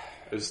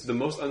 It's the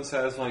most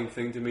unsatisfying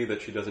thing to me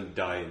that she doesn't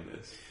die in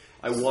this.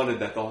 I wanted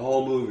that the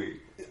whole movie.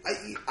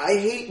 I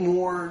hate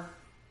more...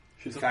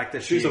 She's The fact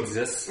that she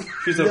exists.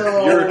 She's a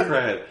No.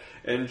 bureaucrat,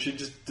 and she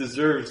just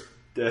deserves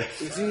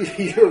death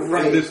You're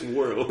right. in this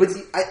world. But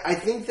see, I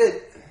think that...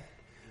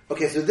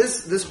 Okay, so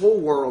this whole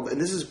world,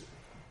 and this is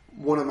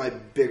one of my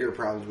bigger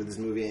problems with this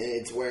movie, and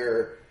it's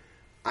where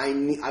I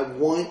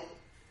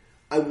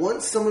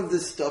want some of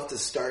this stuff to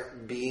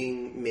start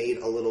being made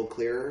a little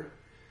clearer.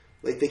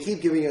 Like, they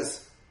keep giving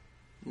us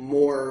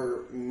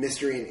more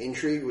mystery and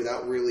intrigue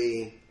without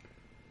really...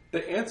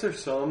 They answer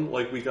some,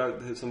 like we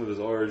got some of his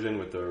origin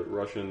with the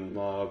Russian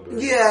mob. Or,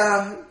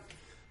 Yeah.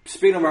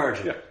 Speaking of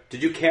origin, Yeah.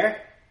 did you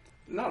care?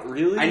 Not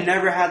really. I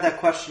never had that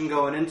question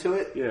going into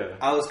it. Yeah.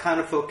 I was kind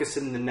of focused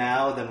in the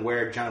now than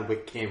where John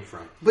Wick came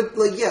from. But,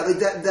 like, yeah, like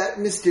that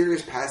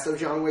mysterious past of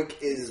John Wick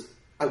is...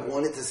 I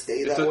want it to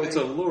stay that way. It's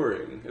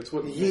alluring. It's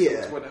what Yeah.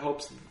 it's what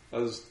helps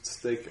us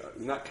stay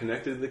not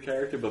connected to the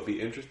character, but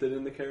be interested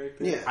in the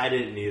character. Yeah. I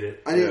didn't need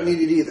it. I didn't Yeah.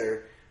 need it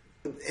either.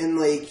 And,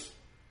 like...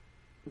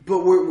 But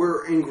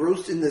we're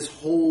engrossed in this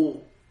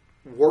whole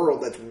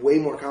world that's way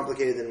more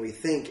complicated than we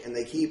think, and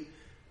they keep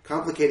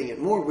complicating it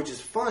more, which is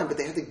fine, but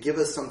they have to give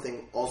us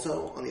something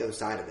also on the other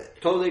side of it.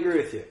 Totally agree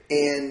with you.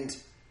 And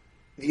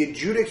the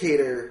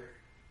adjudicator...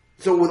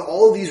 So with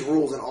all of these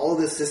rules and all of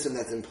this system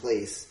that's in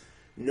place,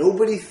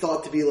 nobody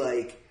thought to be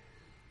like,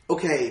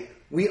 okay,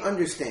 we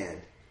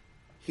understand.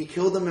 He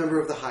killed a member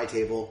of the High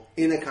Table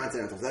in a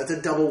Continental. That's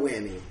a double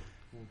whammy.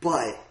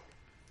 But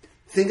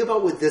think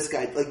about what this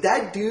guy... Like,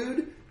 that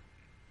dude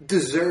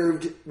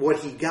deserved what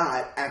he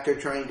got after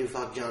trying to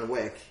fuck John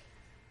Wick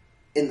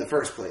in the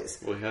first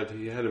place. Well,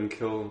 he had him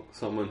kill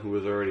someone who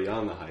was already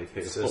on the high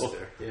table.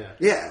 Sister, yeah.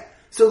 Yeah.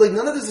 So, like,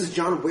 none of this is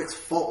John Wick's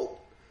fault.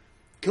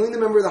 Killing the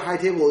member of the High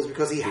Table is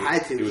because he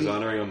had to. He was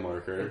honoring a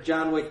marker.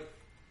 John Wick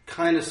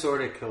kind of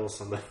sort of kills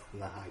somebody on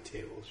the high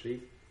table.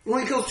 Well,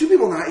 he kills two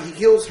people in the high... He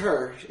kills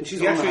her, and she's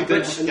He on the actually, high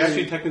did, table. he And then-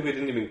 actually technically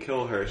didn't even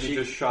kill her. He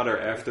just shot her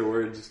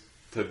afterwards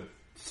to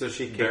So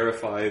she can...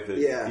 verify that.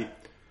 Yeah.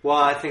 Well,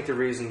 I think the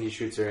reason he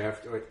shoots her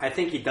after... I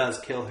think he does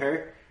kill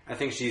her. I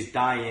think she's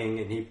dying,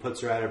 and he puts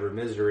her out of her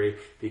misery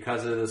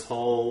because of this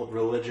whole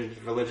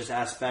religious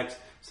aspect,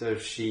 so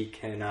she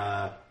can...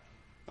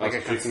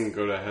 she can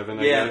go to heaven,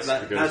 I Yeah, guess,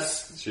 that's-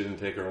 because she didn't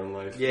take her own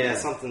life. Yeah,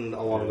 something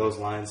along those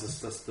lines.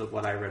 It's just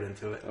what I read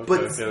into it. Okay,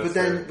 But yeah, but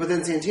that's fair.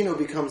 then Santino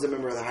becomes a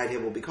member of the High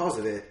Table because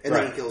of it, and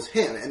then he Right. kills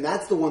him, and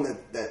that's the one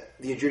that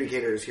the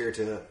adjudicator is here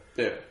to...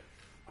 Yeah.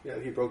 Yeah,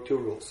 he broke two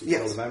rules. He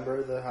Yes. killed a member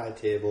of the high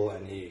table,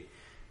 and he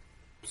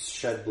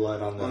shed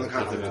blood on the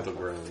Continental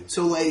ground.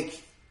 So,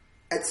 like,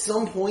 at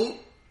some point,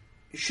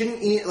 shouldn't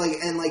he, like,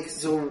 and, like,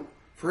 so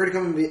for her to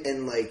come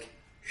and like,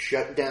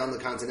 shut down the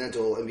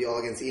Continental and be all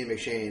against Ian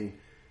McShane,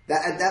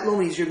 that at that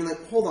moment he should have been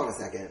like, hold on a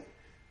second.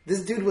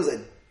 This dude was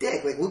a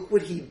dick. Like, look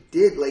what he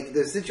did. Like,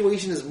 the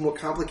situation is more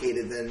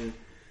complicated than...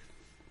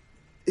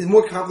 the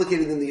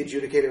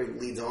adjudicator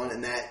leads on,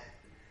 and that...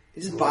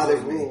 It just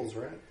bothers me. rules,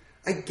 right?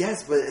 I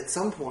guess, but at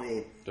some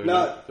point... There's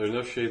No. there's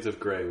no shades of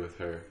gray with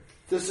her.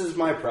 This is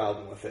my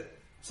problem with it.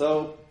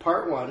 So,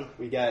 part one,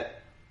 we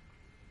get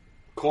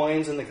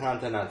coins in the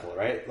Continental,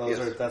 right?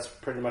 Yes. That's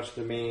pretty much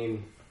the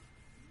main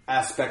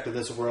aspect of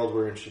this world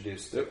we're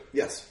introduced to. Yep.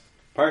 Yes.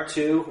 Part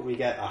two, we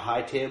get a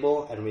high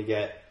table and we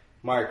get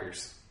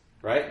markers,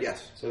 right?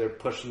 Yes. So they're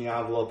pushing the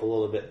envelope a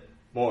little bit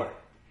more.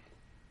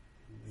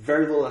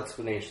 Very little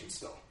explanation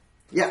still.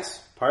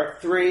 Yes.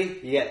 Part three,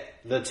 you get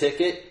the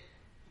ticket,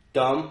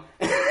 dumb,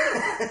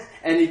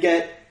 and you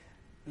get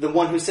the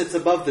one who sits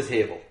above the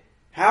table.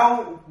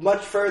 How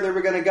much further are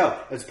we going to go?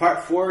 As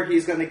part four,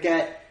 he's going to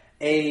get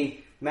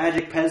a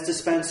magic Pez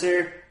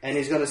dispenser, and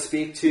he's going to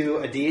speak to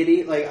a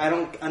deity. Like, I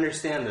don't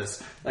understand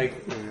this.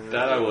 Like,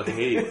 That I will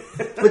hate.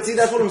 But see,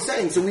 that's what I'm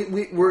saying. So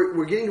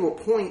we're getting to a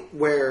point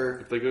where...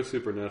 If they go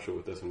supernatural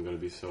with this, I'm going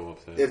to be so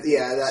upset.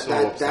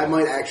 that upset.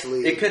 might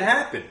actually... it could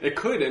happen. It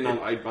could, and I'm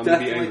going to be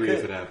Definitely angry could.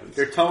 if it happens.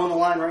 They're towing the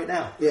line right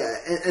now. Yeah,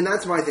 and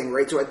that's my thing,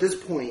 right? So at this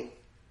point,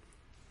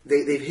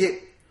 they've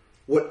hit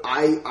what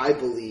I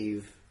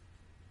believe...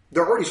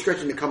 They're already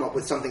stretching to come up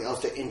with something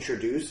else to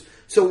introduce.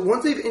 So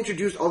once they've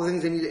introduced all the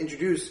things they need to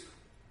introduce,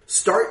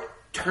 start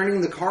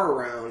turning the car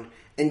around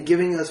and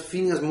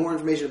feeding us more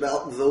information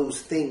about those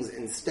things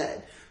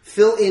instead.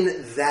 Fill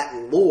in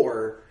that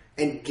lore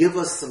and give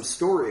us some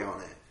story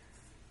on it.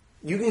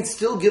 You can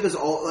still give us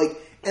all, like,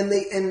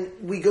 and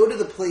we go to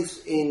the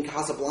place in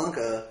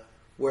Casablanca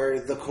where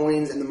the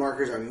coins and the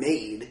markers are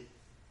made,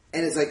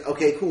 And it's like,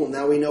 okay, cool,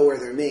 now we know where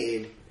they're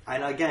made.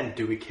 And again,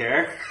 do we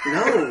care?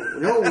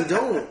 No, we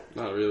don't.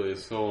 Not really,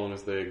 so long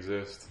as they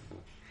exist.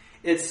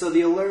 It's so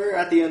the allure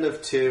at the end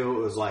of 2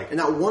 was like And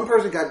not one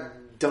person got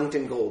dunked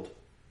in gold.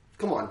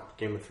 Come on.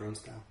 Game of Thrones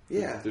style.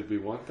 Yeah. Did we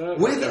want that?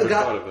 With I never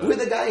thought of the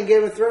that. guy in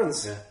Game of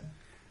Thrones. Yeah.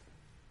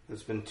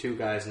 There's been 2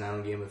 guys now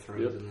in Game of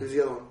Thrones. Yep. In Who's this.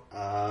 the other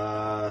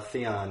one?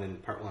 Theon in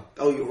part 1.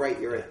 Oh, you're right.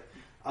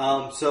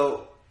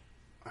 So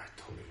I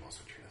totally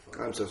lost my train of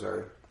thought. I'm so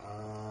sorry.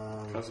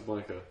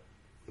 Casablanca.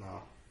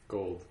 No,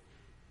 Gold.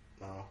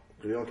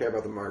 We don't care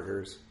about the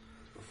markers.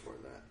 before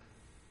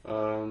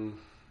that.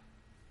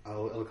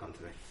 It'll come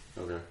to me.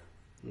 Okay.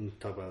 We can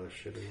talk about other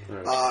shit again.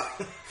 All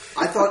right.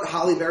 I thought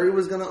Halle Berry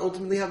was going to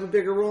ultimately have a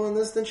bigger role in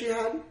this than she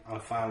had. I'm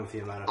fine with the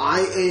amount of. I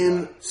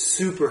am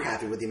super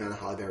happy with the amount of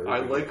Halle Berry. I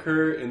like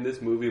her in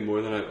this movie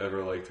more than I've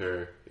ever liked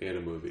her in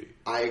a movie.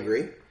 I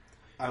agree.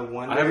 I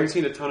wonder. I haven't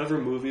seen a ton of her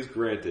movies,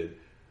 granted,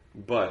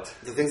 but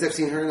The things I've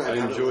seen her in, I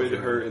haven't enjoyed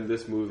loved her in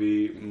this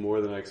movie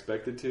more than I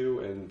expected to,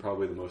 and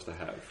probably the most I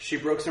have. She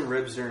broke some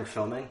ribs during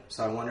filming,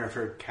 so I wonder if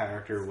her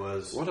character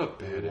was What a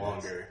badass.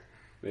 longer.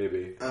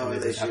 Maybe. Oh, They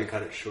they just haven't should-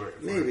 cut it short.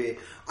 for- Maybe.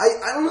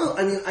 I don't know.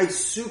 I mean, I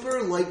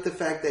super like the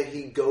fact that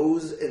he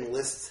goes and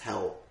enlists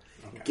help,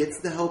 gets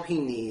the help he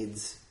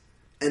needs,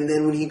 and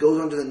then when he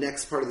goes on to the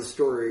next part of the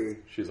story,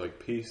 She's like,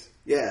 peace.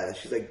 yeah,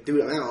 she's like,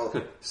 dude, I'm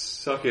out.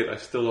 Suck it, I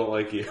still don't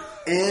like you.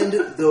 And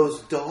those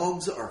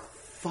dogs are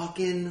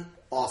fucking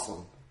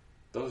awesome.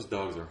 Those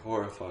dogs are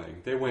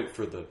horrifying. They went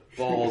for the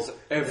balls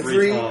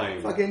every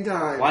time. fucking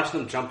time. Watch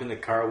them jump in the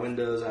car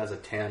windows as a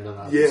tandem.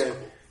 Yeah.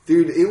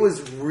 Dude, it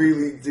was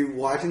really... Dude,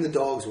 watching the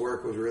dogs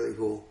work was really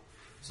cool.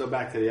 So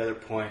back to the other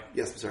point.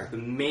 Yes, I'm sorry. The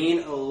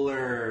main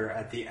allure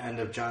at the end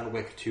of John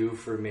Wick 2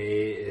 for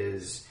me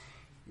is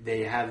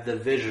they have the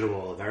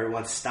visual of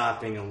everyone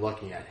stopping and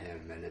looking at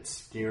him, and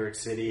it's New York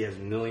City, has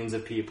millions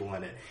of people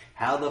in it.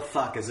 How the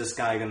fuck is this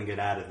guy going to get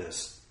out of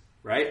this?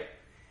 Right?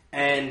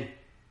 And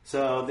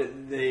so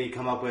they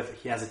come up with,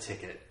 he has a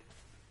ticket.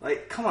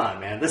 Like, come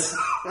on, man. This,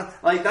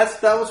 like,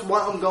 that was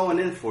what I'm going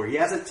in for. He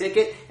has a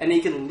ticket and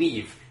he can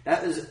leave.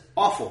 That is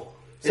awful.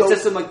 So-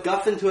 It's just a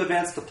MacGuffin to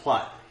advance the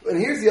plot. And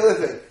here's the other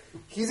thing.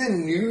 He's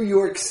in New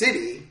York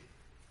City,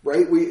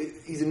 right?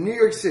 He's in New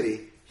York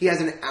City. He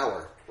has an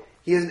hour.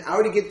 He has an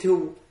hour to get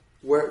to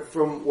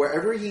from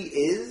wherever he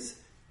is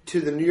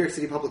to the New York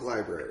City Public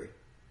Library,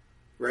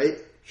 right?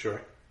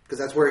 Sure. Because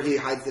that's where he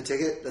hides the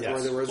ticket. That's Yes.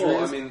 where the rosary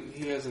Well, is. I mean,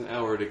 he has an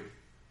hour to...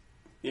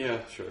 Yeah,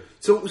 sure.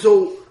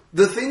 So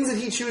the things that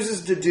he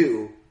chooses to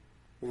do,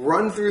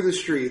 run through the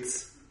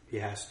streets He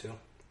has to.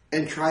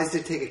 and tries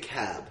to take a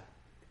cab.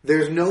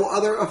 There's no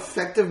other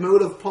effective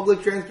mode of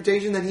public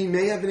transportation that he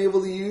may have been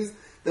able to use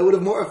that would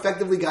have more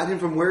effectively gotten him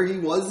from where he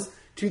was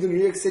to the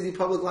New York City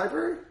Public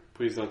Library.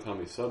 Please don't tell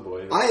me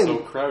Subway. It's I am so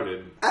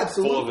crowded.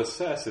 absolutely- Full of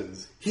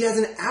assassins. He has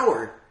an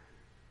hour.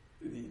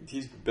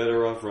 He's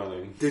better off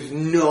running. There's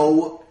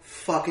no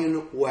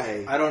fucking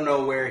way. I don't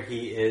know where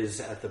he is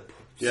at the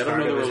Yeah,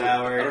 start of his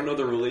hour. I don't know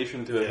the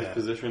relation to his Yeah.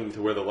 position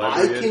to where the I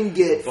library is.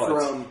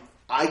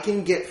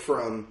 can get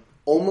from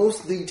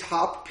almost the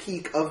top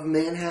peak of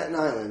Manhattan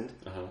Island,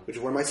 Uh-huh. which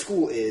is where my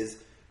school is,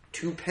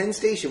 to Penn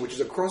Station, which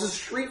is across the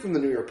street from the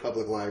New York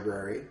Public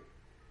Library,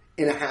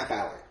 in a half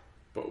hour.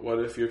 But what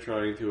if you're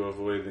trying to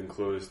avoid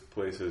enclosed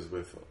places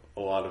with a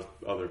lot of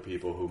other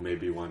people who may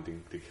be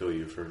wanting to kill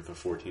you for the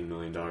 $14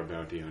 million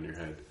bounty on your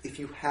head? If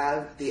you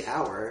have the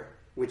hour,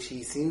 which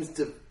he seems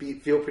to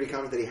feel pretty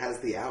confident that he has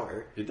the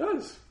hour, He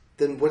does.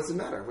 then what's the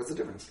matter? What's the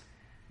difference?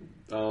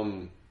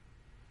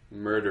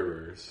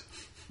 Murderers.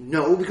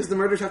 No, because the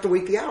murderers have to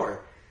wait the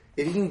hour.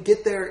 If you can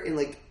get there in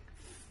like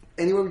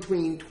anywhere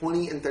between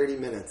 20 and 30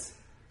 minutes.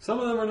 Some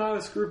of them are not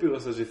as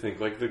scrupulous as you think,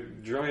 like the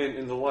giant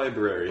in the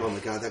library. Oh my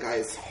god, that guy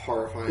is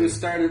horrifying. Who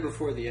started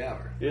before the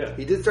hour? Yeah.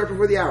 He did start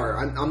before the hour.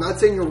 I'm not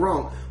saying you're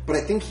wrong, but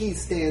I think he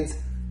stands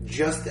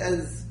just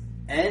as...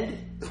 And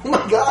Oh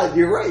my god,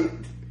 you're right.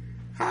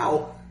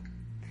 How?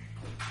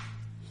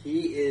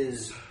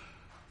 he's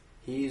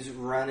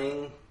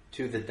running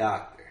to the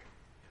doctor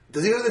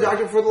Does he go to the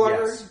doctor before the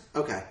library? Yes.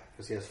 Okay.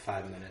 because he has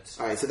 5 minutes.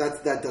 Alright, so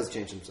that does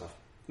change some stuff.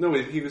 No,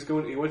 he was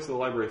going. He went to the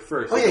library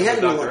first. Oh, yeah, he had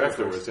the to go to the doctor library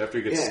afterwards. first. After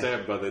he gets Yeah.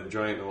 stabbed by the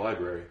giant in the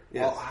library.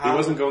 Yes. Well, He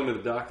wasn't going to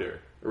the doctor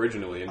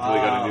originally until he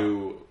got a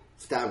new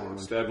Stab wound.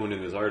 stab wound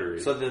in his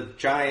artery. So the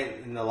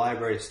giant in the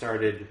library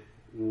started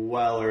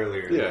well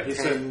earlier. Yeah, he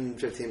said 10,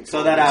 15...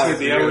 So that hour-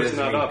 the really hour's doesn't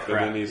not mean up,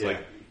 crap, and then he's yeah.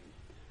 like,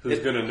 "Who's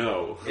gonna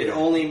know?" It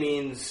only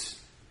means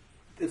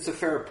it's a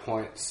fair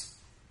point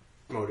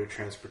mode of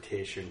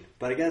transportation.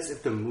 But I guess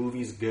if the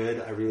movie's good,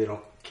 I really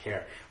don't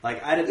care.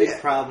 Like, I had a big Yeah.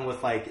 problem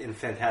with, like, in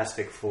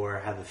Fantastic Four,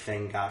 how the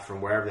Thing got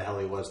from wherever the hell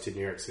he was to New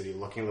York City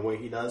looking the way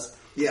he does.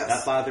 Yes.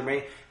 That bothered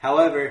me.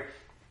 However,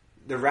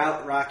 the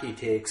route Rocky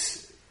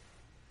takes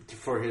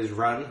for his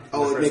run in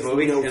Oh, it the first makes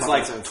movie no is fucking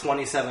like sense.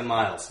 27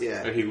 miles.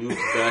 Yeah. And he loops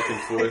back and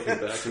forth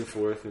and back and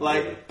forth. And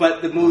Like,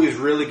 but the movie's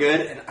really good,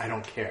 and I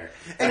don't care.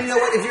 And you know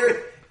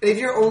what? If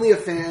you're only a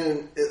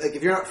fan, like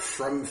if you're not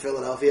from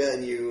Philadelphia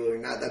and you're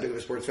not that big of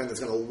a sports fan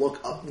that's going to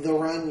look up the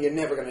run, you're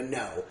never going to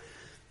know.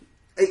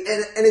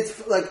 And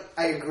it's like,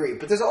 I agree,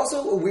 but there's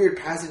also a weird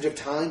passage of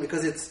time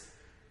because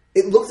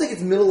it looks like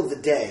it's middle of the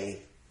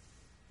day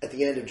at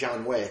the end of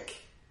John Wick,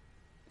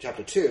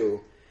 Chapter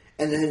 2,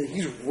 and then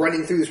he's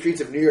running through the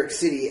streets of New York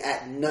City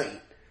at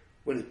night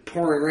when it's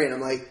pouring rain. I'm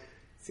like,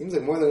 seems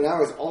like more than an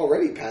hour is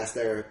already past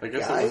there. I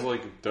guess it was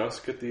like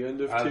dusk at the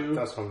end of 2. I guess.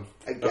 That's what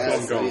I'm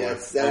going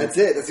That's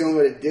it. That's the only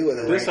way to deal with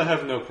it. This I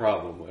have no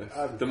problem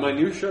with. The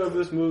minutia of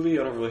this movie,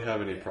 I don't really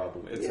have any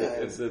problem.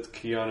 It's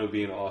Keanu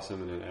being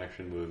awesome in an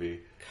action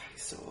movie. God,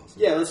 he's so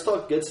awesome. Yeah, let's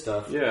talk good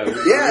stuff. Yeah, we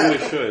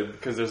really should,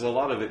 because there's a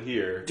lot of it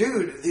here.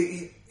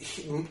 Dude,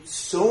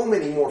 so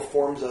many more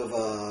forms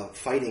of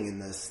fighting in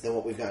this than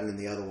what we've gotten in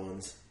the other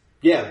ones.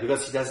 Yeah,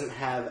 because he doesn't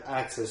have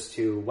access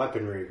to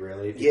weaponry,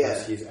 really,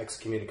 because he's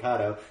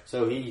excommunicado,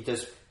 so he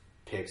just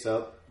picks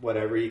up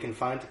whatever he can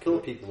find to kill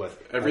people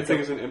with. Everything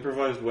is an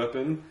improvised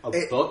weapon. A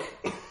book.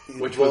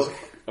 Which was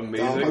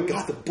amazing. Oh my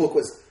god, the book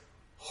was...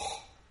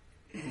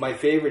 My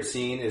favorite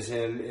scene is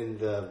him in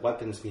the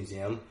weapons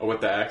museum. Oh, with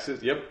the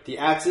axes? Yep. The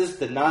axes,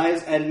 the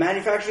knives, and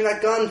manufacturing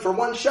that gun for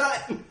one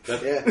shot.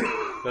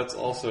 That's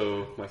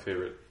also my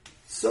favorite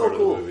so part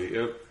cool. of the movie.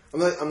 Yep.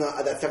 I'm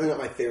not. That's definitely not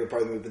my favorite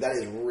part of the movie, but that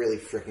is really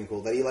freaking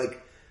cool. That he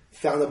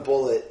found a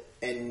bullet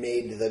and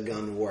made the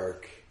gun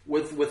work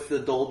with the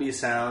Dolby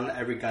sound.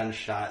 Every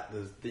gunshot,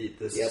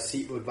 the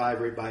seat would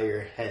vibrate by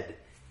your head.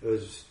 It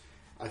was.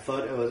 I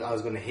thought I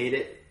was going to hate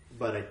it,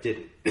 but I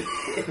didn't.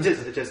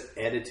 it just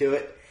added to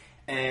it.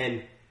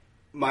 And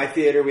my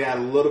theater, we had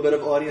a little bit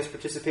of audience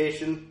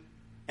participation.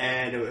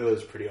 And it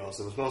was pretty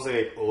awesome. It was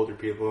mostly like older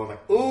people. I'm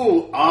like,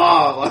 ooh,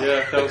 ah.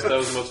 Yeah, that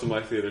was most of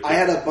my theater too. I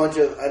had a bunch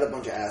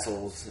of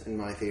assholes in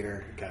my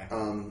theater. Okay.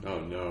 Oh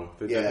no,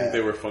 I think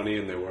they were funny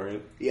and they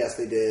weren't. Yes,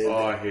 they did. Oh,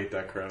 I hate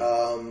that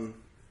crowd.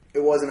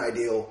 It wasn't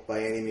ideal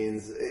by any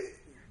means.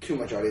 Too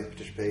much audience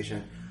participation.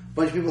 A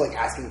bunch of people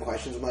asking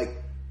questions. I'm like,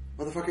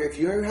 motherfucker, if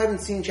you haven't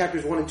seen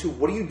chapters 1 and 2,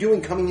 what are you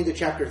doing coming into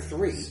chapter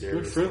 3?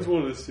 Your friends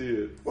wanted to see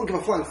it. I don't give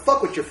a flying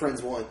fuck what your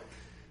friends want.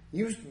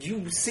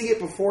 You see it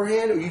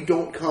beforehand, or you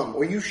don't come,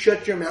 or you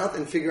shut your mouth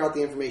and figure out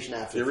the information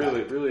after. Yeah,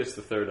 really, it's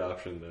the third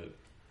option that.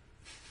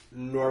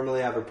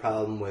 Normally, I have a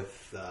problem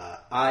with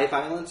eye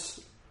violence,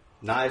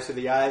 knives to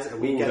the eyes, and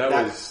we get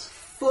that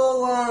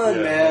full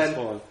on, man.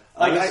 Full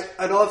on.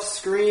 An off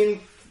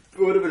screen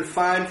would have been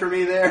fine for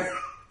me there.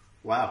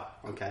 Wow.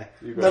 Okay.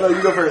 No,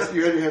 you go first.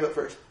 You had your hand up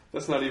first.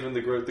 That's not even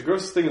the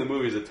grossest thing in the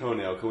movie is a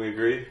toenail. Can we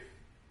agree?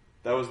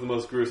 That was the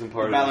most gruesome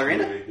part of the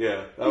movie.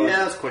 Yeah. That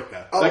was quick,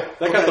 though.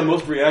 That got the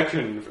most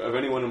reaction of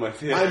anyone in my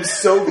theater. I'm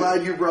so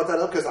glad you brought that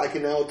up, because I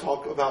can now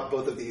talk about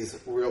both of these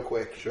real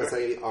quick, because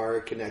they are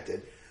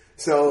connected.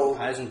 So,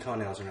 eyes and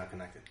toenails are not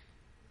connected.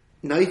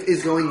 Knife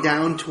is going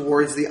down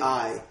towards the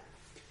eye.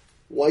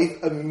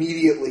 Wife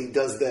immediately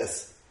does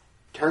this.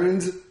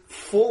 Turns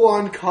full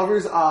on,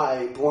 covers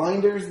eye,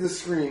 blinders the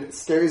screen,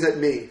 stares at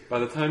me. By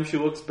the time she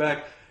looks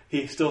back,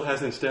 he still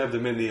hasn't stabbed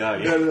him in the eye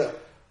yet. No.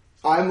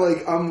 I'm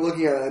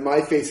looking at it, and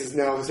my face is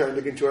now starting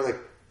to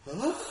contort.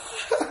 Huh?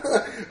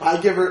 I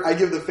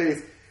give the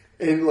face,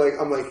 and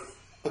I'm like,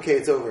 okay,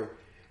 it's over.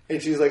 And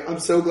she's like, I'm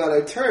so glad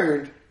I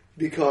turned,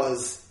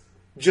 because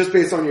just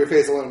based on your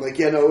face alone, I'm like,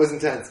 yeah, no, it was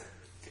intense.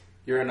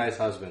 You're a nice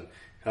husband,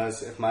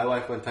 because if my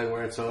wife went tell me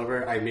where it's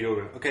over, I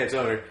immediately go, okay, it's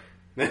over.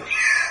 No,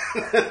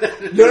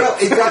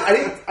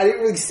 I didn't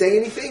really say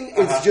anything.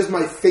 It's just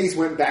my face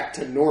went back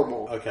to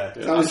normal. Okay,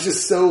 I was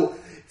just so.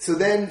 So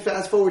then,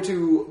 fast forward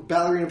to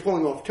Ballerina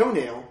pulling off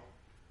toenail,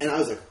 and I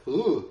was like,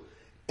 ooh.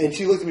 And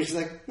she looked at me, she's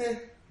like,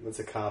 that's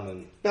a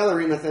common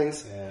Ballerina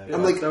things. Yeah.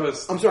 I'm like,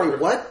 I'm sorry,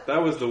 what?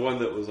 That was the one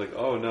that was like,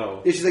 oh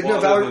no. Yeah, she's like, no,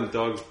 other than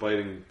dogs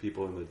biting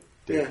people in the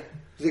dick. Yeah.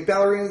 She's like,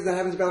 ballerinas, that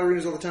happens to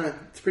ballerinas all the time.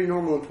 It's pretty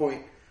normal in point.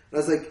 And I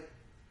was like,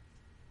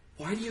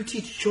 why do you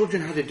teach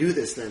children how to do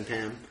this then,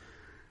 Pam?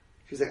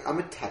 She's like, I'm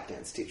a tap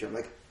dance teacher. I'm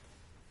like,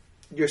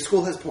 your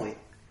school has point.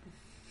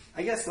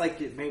 I guess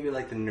maybe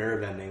the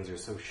nerve endings are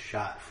so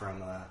shot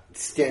from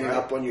standing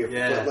up on your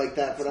foot like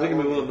that. It's making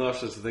me a little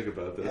nauseous to think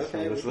about this.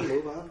 Okay, we can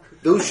move on.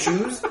 Those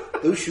shoes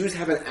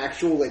have an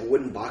actual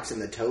wooden box in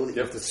the toe that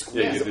you have to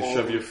squeeze. Yeah, you have to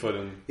shove your foot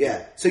in.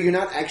 Yeah, so you're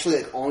not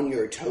actually on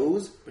your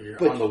toes,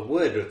 but on the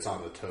wood. It's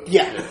on the toes.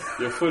 Yeah,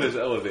 your foot is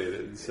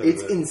elevated. So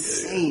it's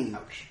insane.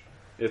 Ouch.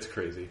 It's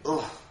crazy.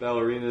 Ugh.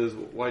 Ballerinas,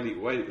 why do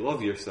you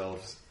love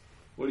yourselves?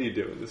 What are you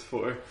doing this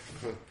for?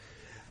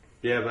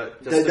 Yeah,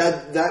 but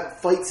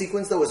that fight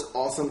sequence though was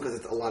awesome because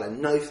it's a lot of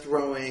knife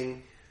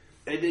throwing.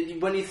 And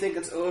then when you think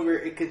it's over,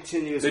 it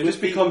continues. They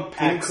just become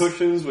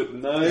pincushions with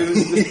knives.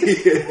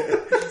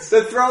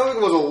 The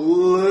throwing was a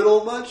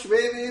little much,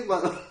 maybe,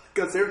 but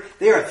because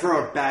they are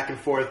throwing back and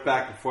forth,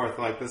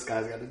 like this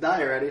guy's got to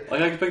die already. I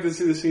expect to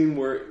see the scene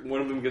where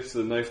one of them gets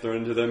the knife thrown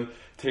into them,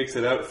 takes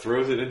it out,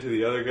 throws it into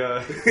the other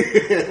guy.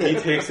 He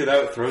takes it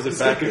out, throws it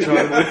back at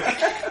John Wick.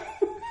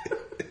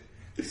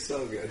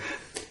 So good.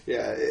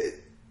 Yeah.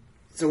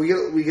 So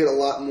we get a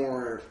lot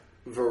more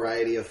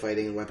variety of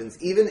fighting and weapons,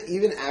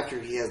 even after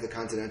he has the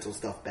Continental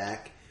stuff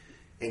back,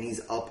 and he's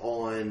up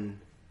on.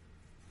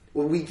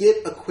 Well, we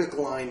get a quick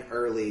line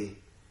early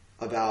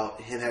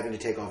about him having to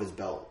take off his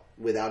belt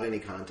without any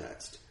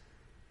context.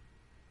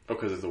 Oh,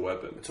 because it's a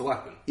weapon. It's a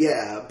weapon.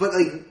 Yeah, but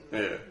like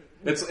Yeah.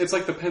 It's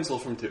like the pencil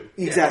from 2.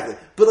 exactly.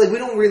 But like we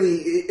don't really.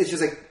 It's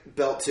just like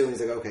belt 2, and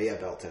he's like, okay, yeah,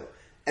 belt 2,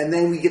 and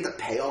then we get the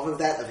payoff of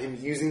that of him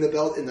using the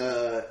belt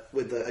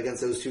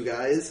against those 2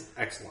 guys.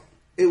 Excellent.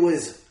 It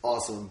was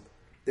awesome.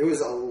 There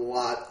was a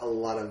lot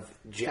of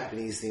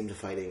Japanese themed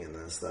fighting in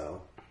this,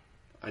 though.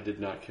 I did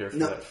not care for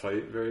that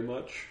fight very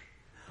much.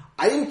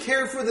 I didn't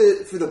care for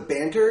the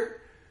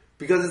banter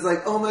because it's like,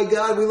 oh my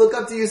god, we look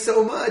up to you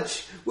so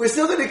much. We're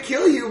still going to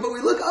kill you, but we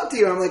look up to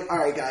you. I'm like, all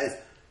right, guys,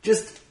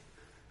 just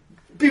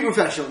be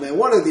professional, man.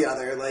 One or the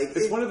other. Like,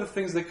 It's one of the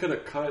things they could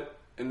have cut,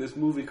 and this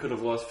movie could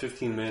have lost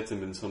 15 minutes and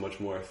been so much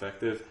more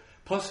effective.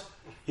 Plus,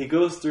 he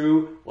goes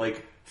through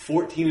like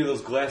 14 of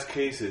those glass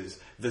cases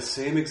the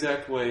same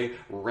exact way,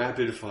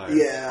 rapid fire.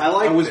 Yeah,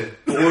 I was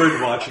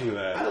bored watching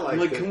that. I liked I'm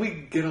like, it. can we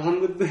get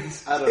on with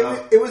this? I don't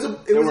know. It was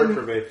worked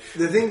for me.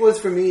 The thing was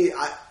for me,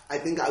 I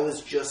think I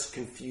was just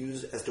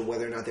confused as to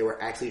whether or not they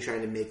were actually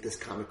trying to make this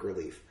comic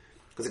relief,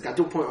 because it got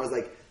to a point where I was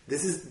like,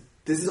 this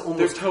is almost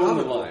They're towing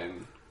the comical.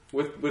 line.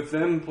 With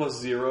them plus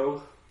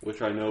Zero,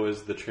 which I know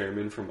is the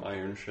chairman from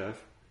Iron Chef.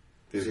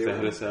 The Zero?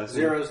 head assassin.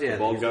 Zero's, the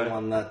bald he's guy. the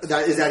one that's...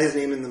 Is that his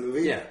name in the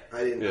movie? Yeah.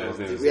 I didn't Yeah, know. his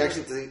name Did is we Zero.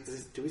 actually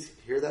did we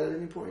hear that at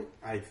any point?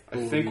 I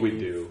think we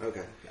do.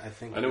 Okay. I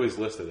think... I know he's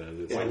listed as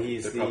it. When so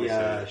he's they probably say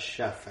the it.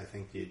 chef, I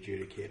think the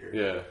adjudicator.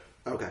 Yeah.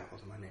 Okay.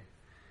 Wasn't my name.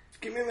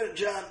 Give me a minute,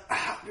 John.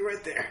 I'll be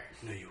right there.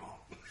 No, you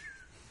won't.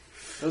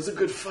 That was a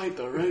good fight,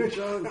 though, right,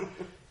 John?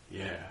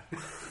 Yeah.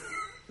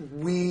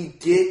 We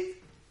get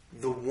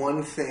the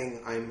one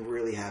thing I'm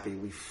really happy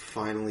we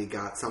finally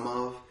got some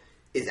of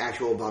is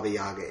actual Baba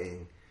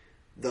Yaga-ing.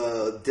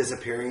 The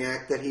disappearing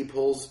act that he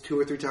pulls 2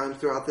 or 3 times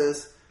throughout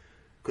this.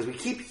 Because we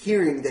keep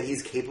hearing that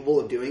he's capable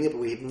of doing it, but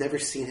we've never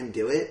seen him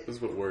do it. This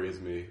is what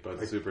worries me about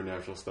the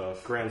supernatural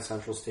stuff. Grand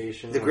Central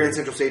Station. The Grand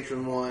Central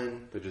Station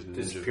one. They just ninja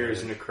disappears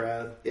in a vanish.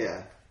 crowd.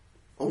 Yeah.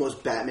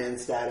 Almost Batman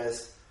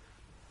status.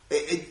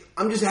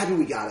 I'm just happy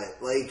we got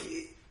it. Like,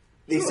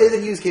 they say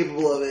that he was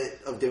capable of it,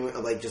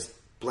 of like just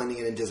blending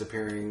in and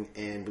disappearing,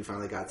 and we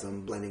finally got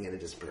some blending in and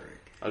disappearing.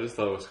 I just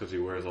thought it was because he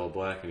wears all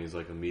black and he's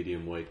like a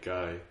medium white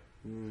guy.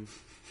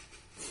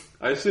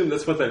 I assume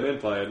that's what they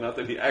meant by it, not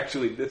that he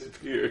actually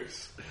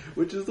disappears,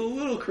 which is a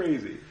little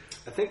crazy.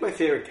 I think my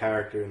favorite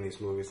character in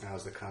these movies now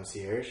is the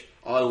concierge.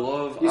 I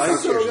love.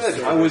 He's so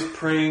good. I was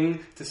praying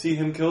to see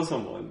him kill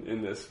someone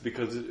in this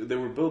because they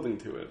were building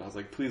to it. I was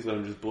like, please let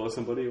him just blow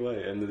somebody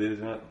away, and they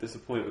did not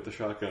disappoint with the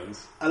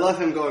shotguns. I love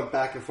him going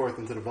back and forth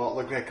into the vault,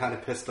 looking like kind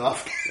of pissed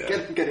off,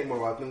 Yeah. getting more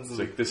weapons. It's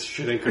like this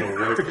shit ain't gonna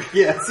work.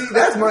 yeah, See,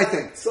 that's my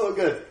thing. so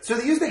good. So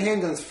they use the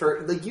handguns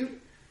for, like,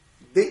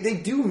 they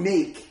do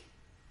make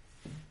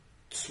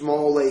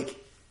small, like,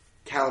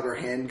 caliber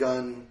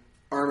handgun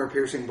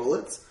armor-piercing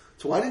bullets.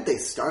 So why didn't they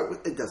start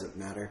with... It doesn't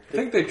matter. I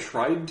think they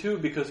tried to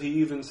because he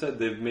even said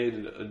they've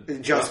made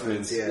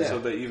adjustments. yeah. So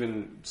they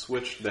even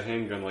switched the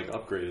handgun, like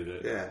upgraded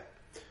it. Yeah.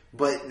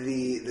 But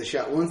the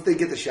shot... Once they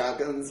get the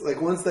shotguns...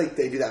 Like, once they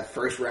do that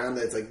first round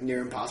that's, like,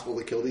 near impossible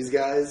to kill these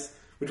guys,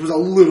 which was a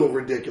little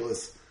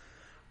ridiculous,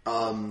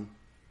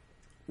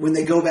 when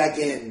they go back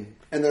in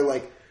and they're,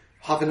 like,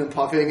 huffing and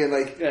puffing and,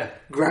 like,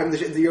 grabbing the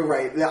shit... You're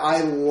right.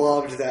 I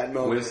loved that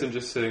moment. Winston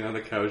just sitting on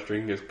the couch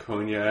drinking his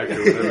cognac or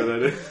whatever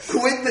that is.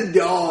 Quinn the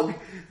dog.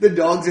 The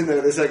dog's in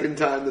there the second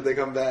time that they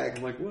come back.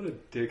 I'm like, what a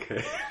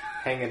dickhead.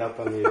 Hanging up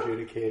on the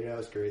adjudicator, that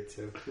was great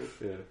too.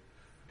 Yeah.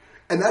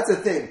 And that's the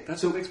thing.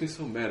 That's what makes me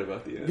so mad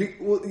about the end.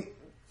 Okay.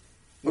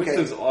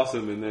 Winston's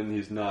awesome, and then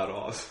he's not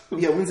awesome.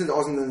 Yeah, Winston's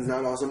awesome, then he's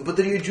not awesome. But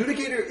the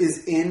adjudicator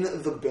is in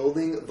the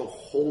building the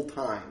whole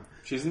time.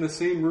 She's in the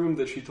same room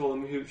that she told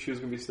him she was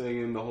going to be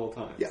staying in the whole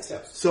time. Yes.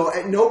 So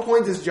at no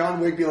point does John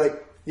Wick be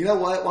like, you know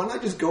what? Why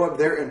not just go up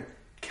there and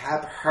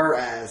cap her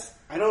ass?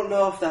 I don't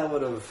know if that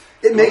would have...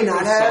 It may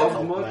not solved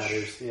have. much.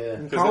 Matters, yeah.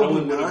 Because it Probably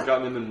only would not. have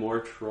gotten him in more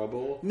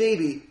trouble.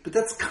 Maybe, but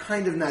that's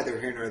kind of neither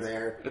here nor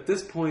there. At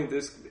this point,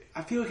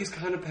 I feel like he's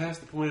kind of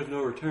past the point of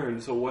no return,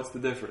 so what's the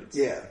difference?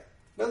 Yeah.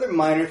 Another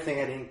minor thing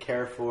I didn't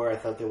care for, I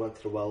thought they went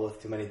to the well with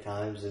too many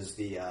times, is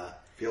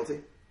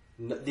Fealty?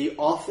 the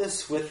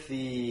office with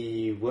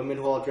the women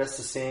who all dress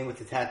the same with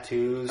the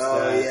tattoos.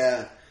 Oh,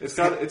 yeah. It's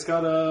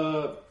got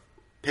a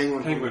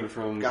Penguin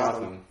from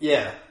Gotham. Gotham.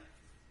 Yeah.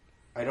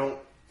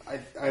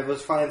 I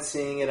was fine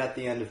seeing it at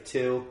the end of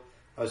 2.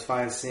 I was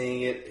fine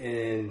seeing it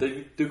in...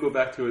 They do go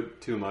back to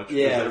it too much.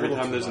 Yeah, because a every little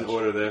time too there's much. an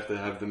order, they have to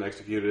have them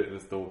execute it, and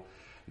it's the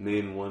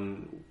main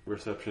one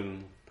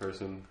reception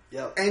person.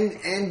 Yep.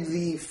 And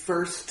the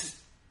first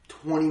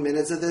 20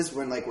 minutes of this,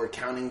 when like we're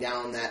counting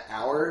down that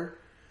hour,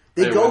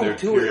 they When go their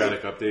to it.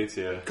 periodic updates,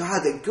 yeah.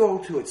 God, they go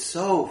to it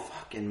so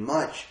fucking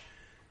much.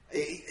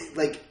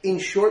 Like, in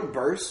short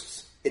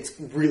bursts, it's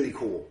really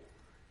cool.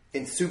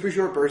 In super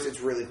short bursts, it's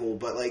really cool.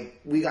 But, like,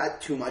 we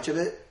got too much of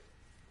it,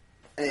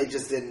 and it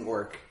just didn't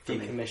work for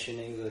me.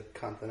 Decommissioning the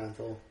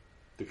Continental.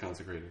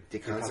 Deconsecrated.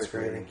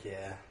 Deconsecrating.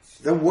 Yeah.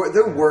 Their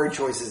word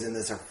choices in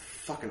this are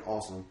fucking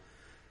awesome.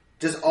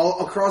 Just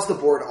all across the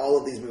board, all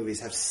of these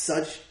movies have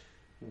such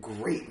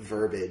great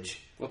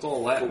verbiage. Well, it's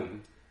all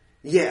Latin.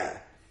 Yeah.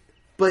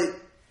 But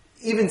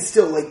even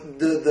still, like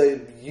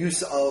the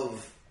use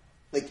of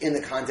like in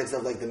the context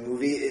of like the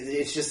movie,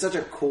 it's just such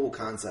a cool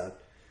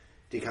concept.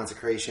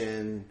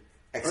 Deconsecration,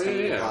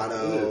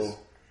 excommunicado.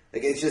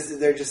 Like it's just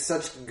they're just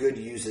such good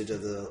usage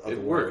of the. Of it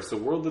the works. The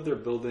world that they're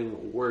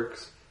building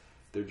works.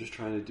 They're just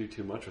trying to do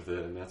too much with it,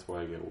 and that's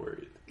why I get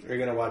worried. Are you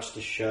gonna watch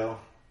the show?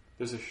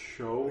 There's a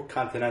show,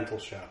 Continental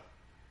show,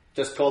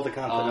 just called the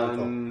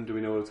Continental. Do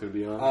we know what it's going to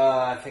be on?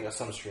 I think it's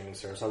some streaming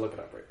service. I'll look it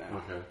up right now.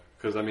 Okay,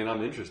 because I mean,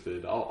 I'm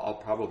interested. I'll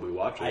probably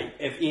watch it.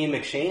 If Ian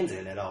McShane's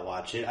in it, I'll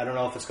watch it. I don't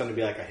know if it's going to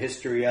be like a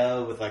history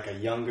of with like a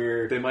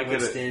younger. They might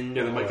Winston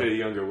get they might get a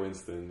younger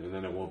Winston, and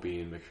then it won't be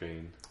Ian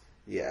McShane.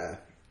 Yeah.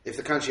 If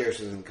the concierge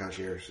isn't the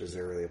concierge, is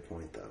there really a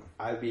point, though?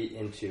 I'd be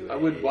into I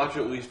would watch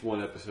at least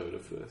one episode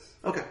of this.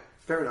 Okay,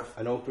 fair enough.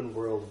 an open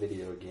world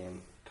video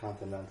game,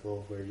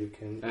 Continental, where you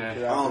can.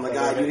 Oh my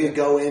god, you can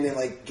go in and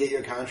like get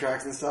your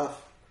contracts and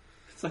stuff.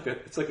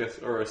 It's like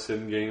a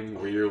sim game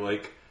where you're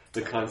like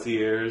the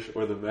concierge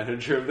or the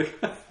manager of the.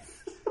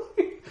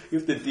 You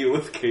have to deal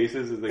with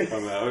cases as they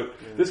come out.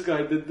 Yeah. This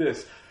guy did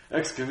this.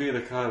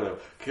 Excommunicado.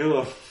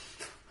 Kill him.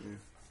 Yeah.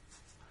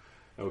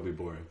 That would be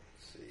boring.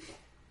 Let's see.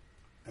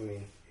 I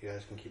mean, you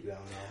guys can keep going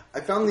now.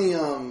 I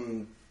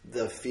found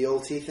the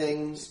fealty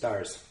thing.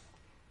 Stars.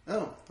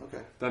 Oh,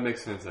 okay. That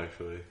makes sense,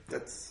 actually.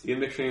 That's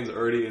Ian McShane's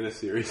already in a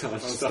series on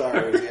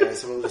Stars. Yeah,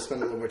 so we'll just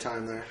spend a little more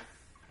time there.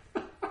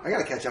 I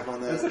gotta catch up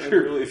on that. That's actually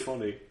really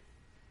funny.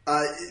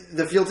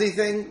 The fealty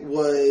thing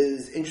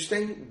was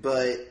interesting,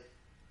 but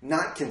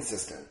not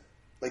consistent.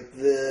 Like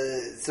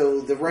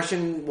the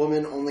Russian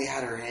woman only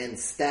had her hand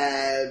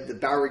stabbed. The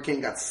Bowery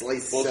King got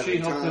sliced. Well, she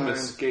 7 helped times. him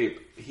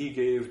escape. He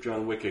gave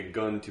John Wick a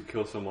gun to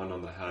kill someone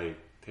on the high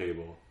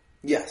table.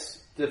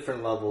 Yes,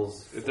 different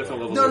levels.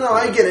 Different levels. No,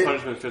 I get it.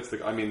 Punishment fits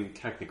the. I mean,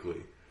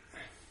 technically,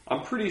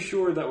 I'm pretty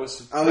sure that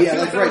was. Oh yeah,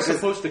 that's right. That was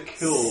supposed to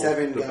kill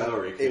the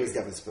Bowery King. It was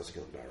definitely supposed to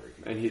kill the Bowery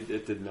King, and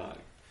it did not.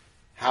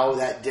 How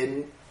that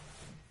didn't?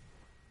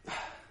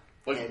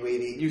 Like,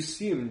 you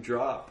see him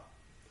drop.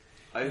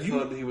 I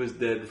thought he was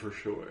dead for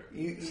sure.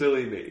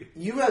 Silly me.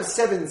 You have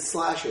 7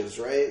 slashes,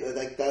 right?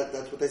 Like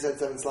that's what they said,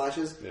 7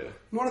 slashes? Yeah.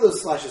 One of those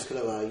slashes could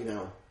have,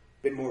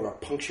 been more of a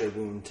puncture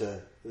wound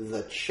to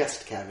the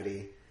chest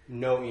cavity.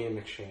 No Ian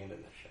McShane in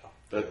the show.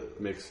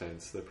 That makes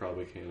sense. They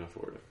probably can't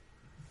afford it.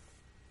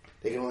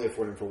 They can only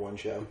afford him for one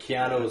show.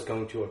 Keanu is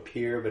going to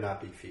appear but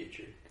not be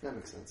featured. That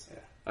makes sense. Yeah.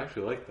 I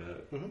actually like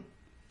that. Mm-hmm.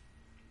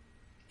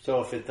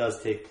 So if it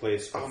does take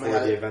place before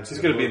the events he's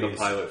of the going to be movies,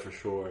 in the pilot for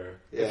sure.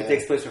 Yeah. If it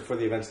takes place before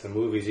the events of the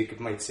movies, you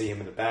might see him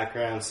in the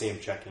background, see him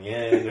checking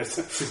in.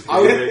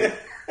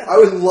 I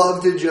would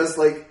love to just,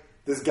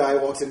 this guy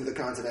walks into the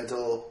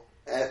Continental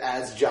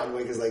as John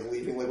Wick is,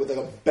 leaving, with,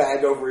 a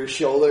bag over his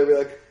shoulder and be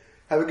like,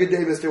 have a good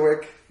day, Mr.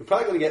 Wick. We're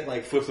probably going to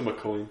get, flips him a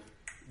coin.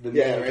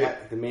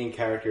 The main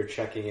character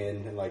checking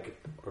in and,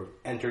 or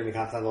entering the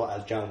Continental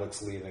as John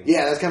Wick's leaving.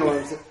 Yeah, that's kind of what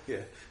I'm saying.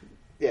 Yeah.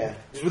 Yeah,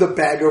 just with a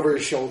bag over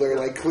his shoulder,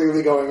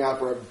 clearly going out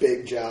for a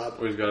big job.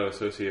 Or he's got to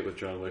associate with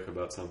John Wick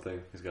about something.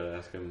 He's got to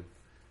ask him,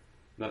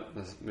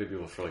 maybe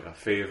for a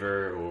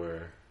favor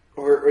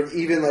or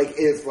even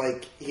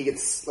if he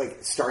gets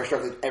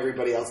starstruck like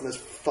everybody else in this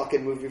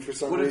fucking movie for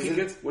some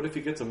reason. What if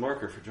he gets a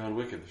marker for John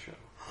Wick in the show?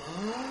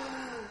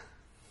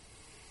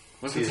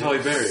 What if it's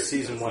Halle Berry?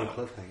 Season 1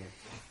 cliffhanger.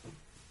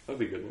 That'd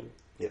be a good one.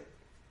 Yep.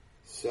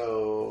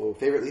 So,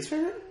 favorite, least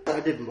favorite? I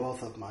did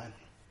both of mine.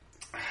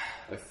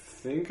 I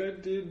think I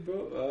did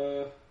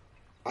both.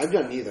 I've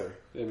done neither.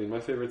 I mean,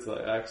 my favorite's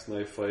the axe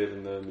knife fight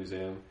in the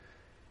museum.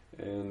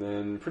 And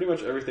then pretty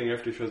much everything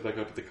after he shows back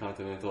up at the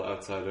Continental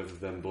outside of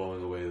them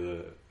blowing away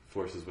the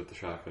forces with the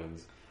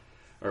shotguns.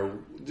 Or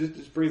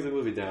just brings the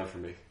movie down for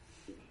me.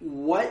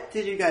 What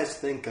did you guys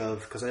think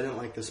of, because I didn't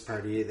like this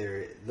part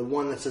either, the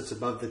one that sits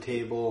above the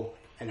table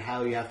and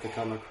how you have to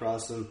come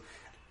across them?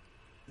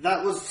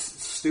 That was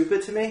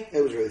stupid to me.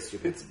 It was really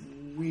stupid. It's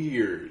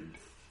weird.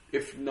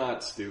 If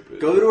not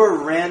stupid. Go to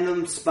a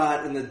random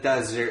spot in the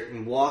desert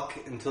and walk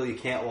until you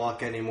can't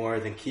walk anymore,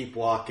 then keep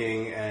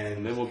walking,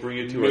 and then we'll bring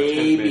you to a tent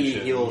mansion. Maybe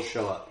he'll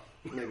show up.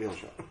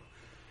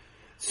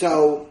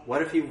 So...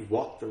 What if he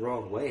walked the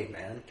wrong way,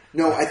 man?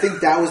 No, I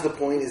think that was the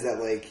point, is that,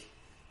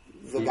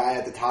 the guy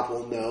at the top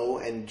will know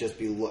and just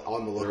be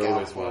on the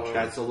lookout for him.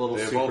 That's a little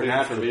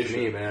supernatural to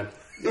me, man.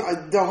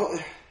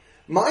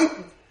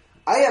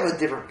 I have a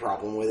different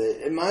problem with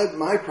it. And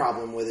my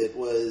problem with it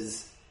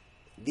was...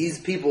 These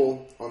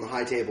people on the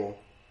high table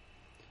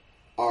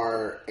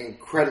are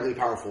incredibly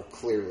powerful,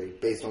 clearly,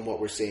 based on what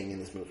we're seeing in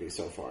this movie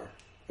so far.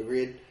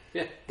 Agreed?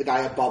 Yeah. The guy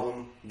above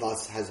him,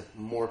 thus, has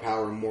more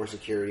power, more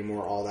security,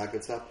 more all that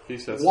good stuff.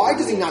 Why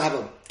does he not have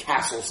a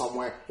castle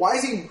somewhere? Why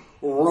is he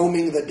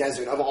roaming the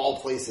desert, of all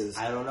places?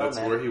 I don't know, That's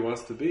where he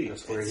wants to be.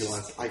 That's where he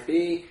wants to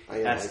be.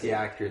 That's the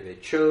actor they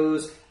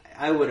chose.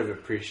 I would have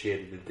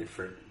appreciated a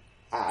different...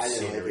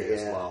 scenery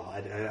as well.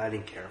 I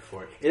didn't care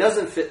for it. It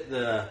doesn't fit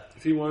the...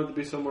 If he wanted to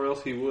be somewhere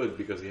else, he would,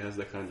 because he has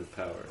that kind of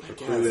power. So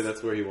clearly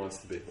that's where he wants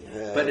to be.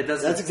 But it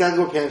doesn't... That's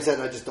exactly what Pam said,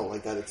 and I just don't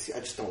like that. I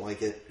just don't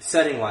like it.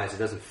 Setting-wise, it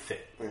doesn't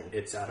fit.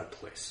 It's out of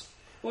place.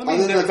 Well, I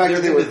mean, Other than the fact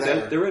that they were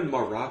there. They're in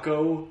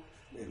Morocco.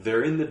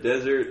 They're in the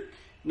desert.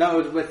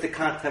 No, with the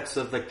context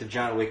of like the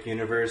John Wick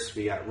universe,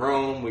 we got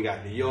Rome, we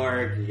got New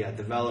York, you got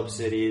developed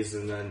cities,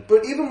 and then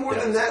But even more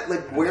than that,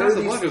 like where are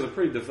Casablanca these? is a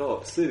pretty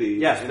developed city.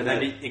 yes, in but that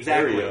then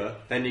exactly, area.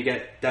 then you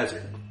get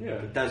desert. Yeah.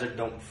 The desert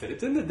don't fit.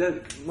 It's in the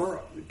desert.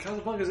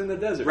 Casablanca's in the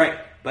desert. Right,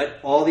 but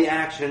all the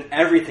action,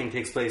 everything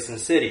takes place in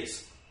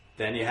cities.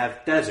 Then you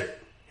have desert.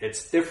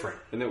 It's different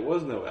And there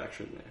was no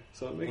action there,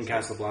 so it makes in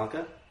sense.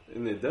 Casablanca.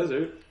 In the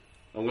desert,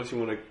 unless you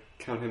want to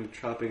count him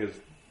chopping his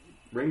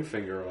ring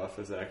finger off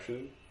as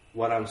action.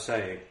 What I'm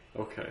saying,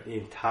 Okay. the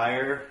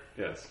entire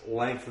Yes.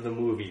 length of the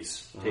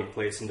movies Uh-huh. take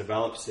place in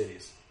developed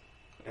cities,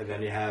 and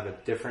then you have a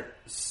different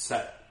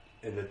set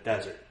in the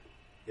desert.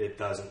 It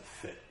doesn't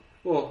fit.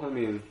 Well, I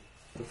mean,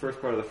 the first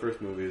part of the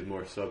first movie is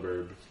more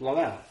suburb. It's Long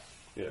Island.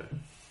 Yeah.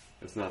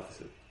 It's not the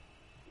city.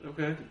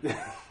 Okay.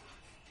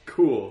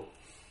 Cool.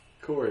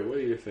 Corey, what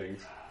are your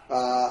things?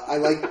 I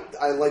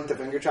like the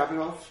finger chopping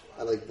off.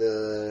 I like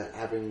the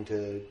having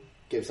to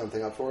give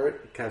something up for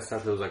it. Kind of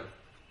stuff that was like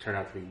turned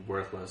out to be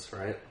worthless,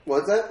 right?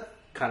 What's that?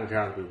 Kind of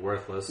turned out to be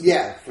worthless.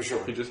 Yeah, for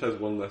sure. He just has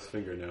one less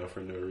finger now for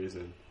no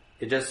reason.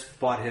 It just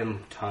bought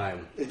him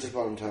time. It just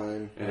bought him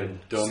time. And a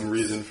dumb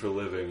reason for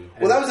living.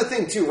 Well, that was the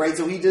thing too, right?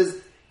 So he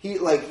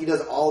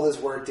does all this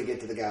work to get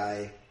to the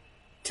guy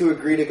to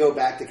agree to go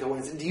back to kill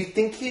Winston. Do you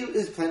think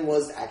his plan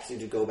was actually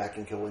to go back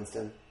and kill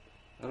Winston?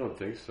 I don't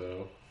think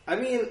so. I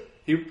mean,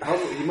 He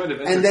might have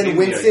And then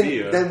entertained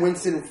the idea.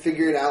 Winston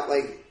figured out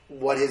like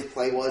what his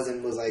play was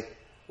and was like,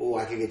 "Oh,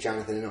 I could get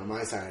Jonathan in on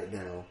my side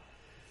now."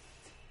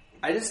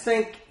 I just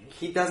think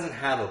he doesn't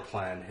have a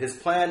plan. His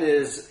plan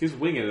is, He's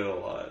winging it a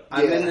lot.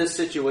 I'm Yeah. in this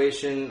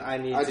situation, I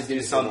need I to just do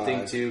need to something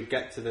survive. to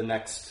get to the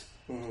next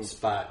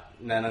spot.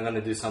 And then I'm going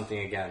to do something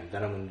again.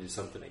 Then I'm going to do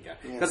something again.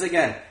 Yeah. Because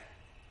again,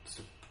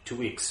 it's 2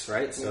 weeks,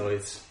 right? So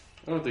it's...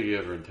 I don't think he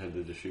ever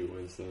intended to shoot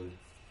Winston.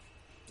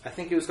 I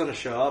think he was going to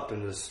show up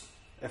and just,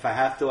 if I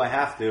have to, I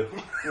have to.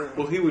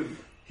 Well,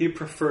 he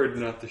preferred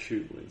not to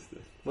shoot Winston.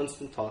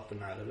 Winston talked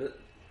him out of it.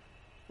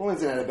 Well,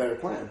 Winston had a better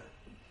plan,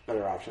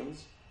 better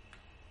options.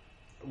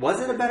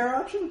 Was it a better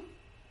option?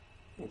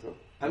 I think so.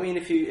 I mean,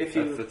 if you At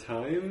the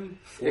time,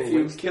 for if you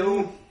Winston,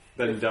 kill-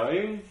 then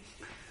dying.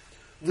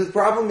 The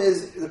problem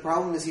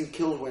is he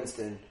killed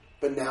Winston,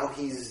 but now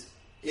he's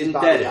Baba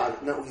Indebted. Yaga.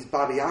 No, he's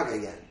Baba Yaga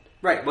again.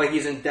 Right, well,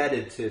 he's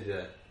indebted to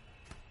the...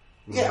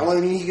 Yeah, well,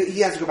 I mean, he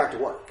has to go back to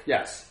work.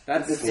 Yes,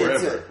 that's... That's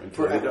Forever, it.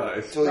 until he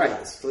dies. Until he Right.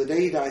 dies. So the day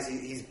he dies,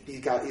 he's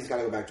got to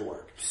go back to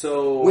work.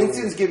 So...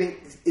 Winston's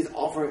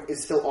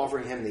is still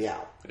offering him the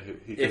out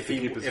He gets to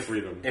keep his if,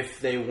 freedom. if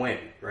they win,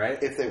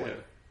 right? if they win, Yeah.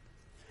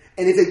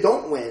 and if they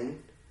don't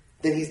win,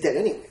 then he's dead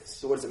anyways.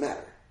 So what does it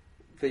matter?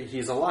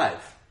 He's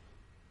alive.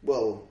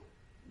 Well,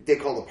 they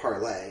call it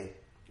parlay.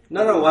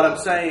 No, what I'm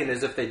saying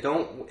is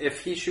if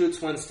he shoots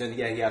Winston,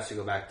 yeah, he has to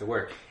go back to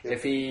work. Yeah.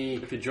 If he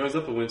If he joins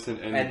up with Winston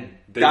and, And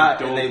they die-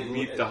 don't and they-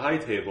 meet the high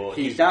table,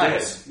 he he's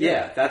dies, dead.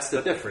 yeah, that's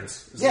the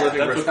difference. It's Yeah, living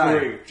That's versus what dying,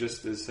 Corey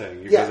just is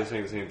saying. You Yeah. guys are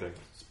saying the same thing.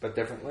 but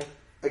differently.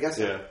 I guess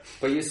so. Yeah.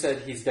 But you said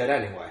he's dead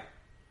anyway.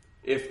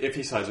 If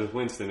he sides with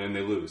Winston and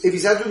they lose. If he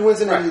sides with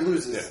Winston and he Right.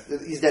 loses,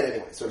 he's dead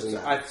anyway. So it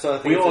doesn't matter. So I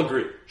think We it's all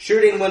agree.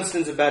 Shooting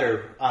Winston's a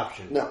better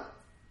option. No,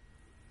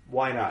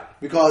 Why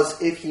not?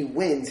 because if he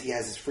wins, he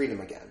has his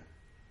freedom again.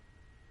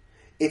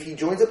 If he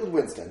joins up with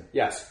Winston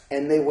Yes,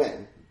 and they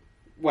win,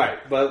 right,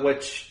 but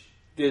which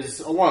is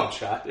a long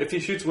shot. If he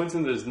shoots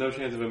Winston, there's no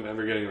chance of him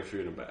ever getting his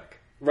freedom back.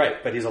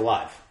 Right, but he's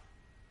alive.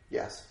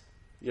 yes,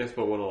 Yes,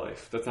 but what a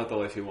life. That's not the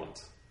life he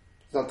wants.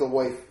 it's not the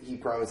life he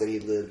promised that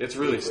he'd live. It's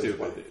really live for his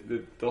stupid.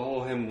 wife. The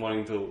whole him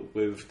wanting to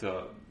live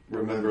to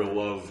remember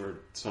love or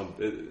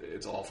something,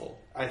 it's awful.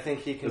 I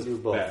think he can It's do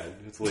both. bad.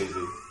 It's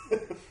lazy.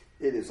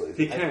 It is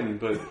lazy. He can,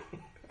 but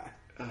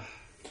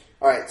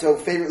All right, so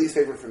least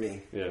favorite for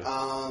me. Yeah.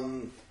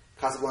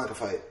 Casablanca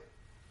fight,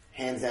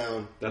 hands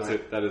down. that's my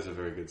it. That is a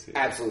very good scene.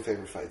 Absolute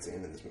favorite fight scene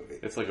in this movie.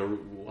 It's like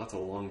lots of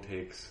long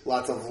takes.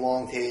 Lots of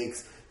long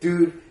takes,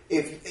 dude.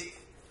 If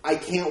I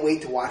can't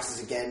wait to watch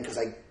this again because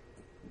I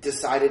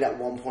decided at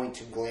one point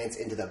to glance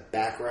into the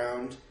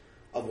background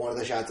of one of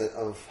the shots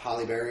of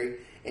Halle Berry,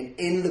 and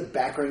in the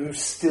background you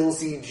still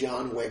see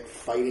John Wick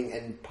fighting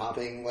and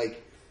popping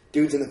like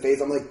dudes in the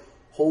face. I'm like,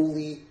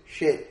 holy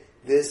shit!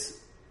 This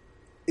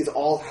is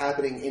all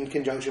happening in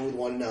conjunction with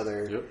one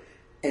another. Yep.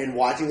 And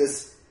watching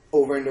this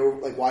over and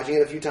over, like watching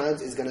it a few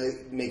times, is going to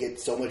make it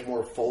so much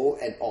more full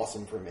and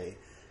awesome for me.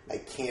 I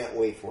can't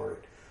wait for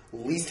it.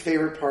 Least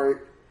favorite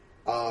part,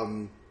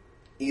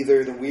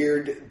 either the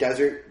weird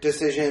desert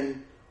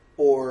decision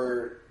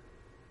or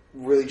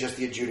really just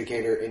the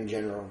adjudicator in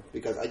general.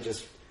 Because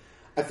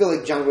I feel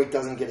like John Wick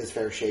doesn't get his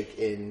fair shake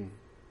in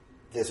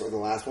this or the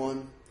last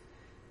one.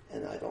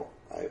 And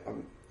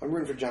I'm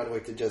rooting for John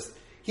Wick to just...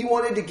 He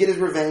wanted to get his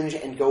revenge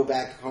and go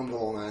back home to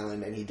Long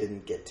Island, and he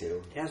didn't get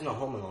to. He has no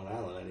home in Long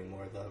Island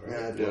anymore, though,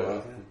 right?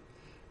 Yeah,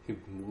 He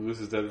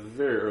loses that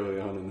very early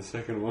on in the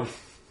second one.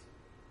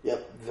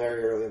 Yep,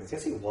 very early in the I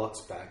guess he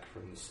walks back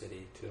from the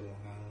city to Long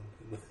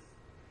Island.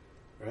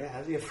 Right?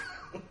 How's he...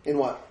 In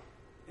what?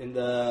 In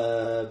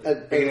the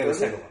At beginning of the Vegas?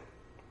 second one.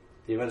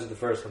 The events of the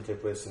first one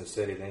take place in the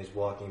city, then he's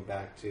walking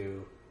back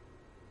to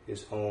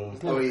his home.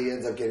 Oh, he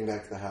ends up getting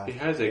back to the house. He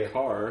has a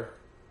car.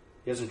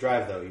 He doesn't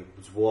drive, though. He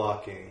was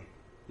walking.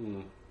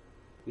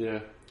 Yeah.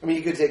 I mean,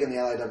 you could take in the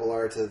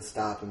LIRR to the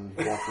stop and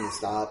walk from the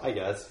stop. I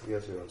guess we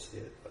don't see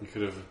it. You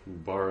could have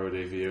borrowed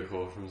a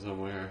vehicle from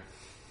somewhere.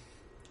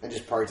 And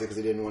just parked it because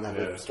he didn't want to have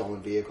a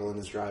stolen vehicle in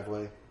his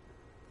driveway.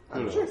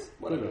 Who knows? Sure.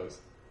 Who knows?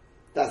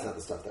 That's not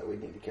the stuff that we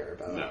need to care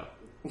about. No.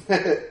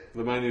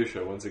 The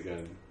minutia, once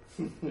again.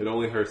 It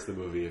only hurts the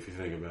movie if you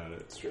think about it.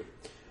 It's true.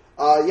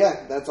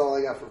 Yeah, that's all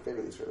I got for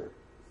favorite least favorite.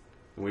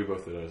 And we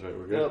both did ours, right?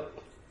 We're good?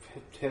 Yep.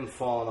 Him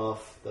falling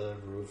off the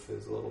roof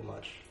is a little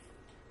much.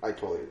 I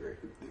totally agree.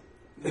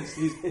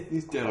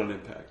 He's dead on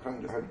impact.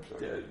 100%.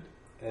 Dead.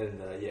 And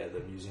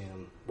the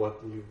museum,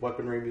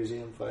 weaponry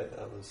museum fight,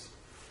 that was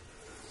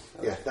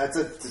that's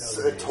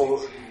a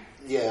total...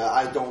 Yeah,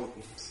 I don't...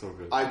 So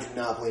good. I do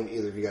not blame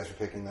either of you guys for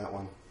picking that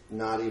one.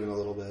 Not even a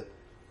little bit.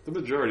 The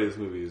majority of this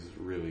movie is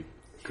really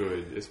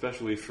good,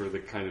 especially for the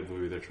kind of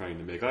movie they're trying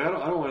to make. I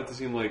don't want it to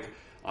seem like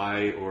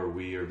I or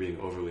we are being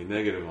overly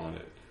negative on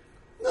it.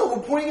 No,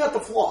 we're pointing out the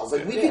flaws.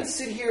 Like, we could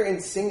sit here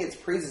and sing its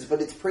praises,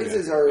 but its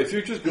praises are... If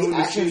you're just going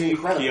to see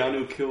incredible.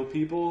 Keanu kill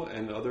people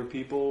and other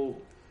people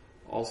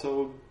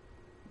also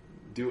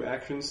do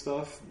action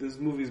stuff, this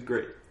movie's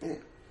great. Yeah.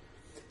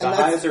 The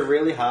highs are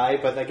really high,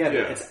 but again,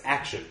 it's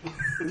action.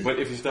 But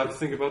if you stop to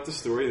think about the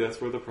story,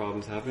 that's where the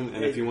problems happen.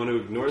 And if you want to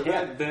ignore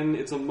that, then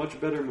it's a much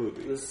better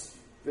movie.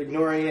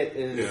 Ignoring it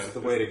is the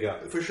way to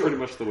go. For sure.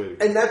 Pretty much the way to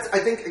go. And I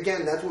think,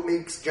 again, that's what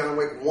makes John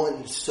Wick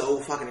 1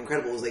 so fucking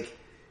incredible, is like,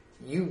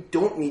 you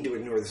don't need to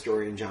ignore the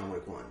story in John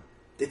Wick 1.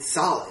 It's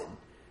solid.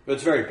 But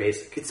it's very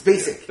basic. It's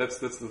basic. That's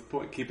the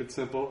point. Keep it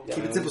simple.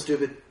 Keep it simple,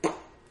 stupid.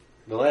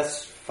 The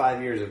last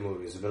 5 years of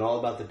movies have been all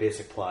about the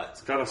basic plot.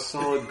 It's got a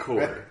solid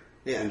core.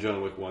 Yeah. In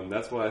John Wick 1.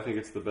 That's why I think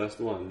it's the best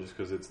one, just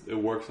because it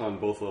works on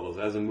both levels,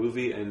 as a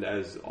movie and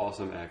as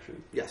awesome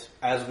action. Yes.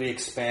 As we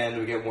expand,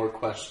 we get more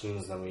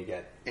questions than we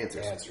get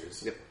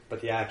answers. Yep. But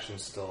the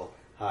action's still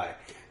high.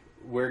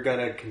 We're going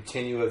to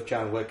continue with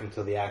John Wick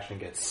until the action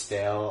gets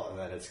stale, and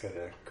then it's going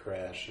to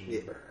crash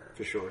and burn.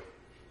 For sure.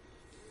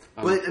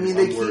 I'm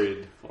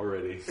worried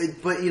already.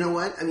 But you know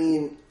what? I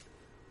mean,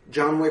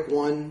 John Wick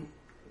 1,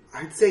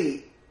 I'd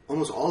say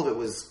almost all of it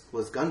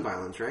was gun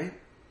violence, right?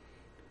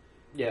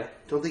 Yeah.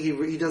 Don't think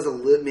he does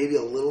maybe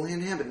a little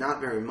hand-to-hand, but not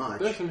very much.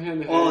 There's some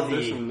hand-to-hand,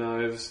 there's some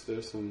knives,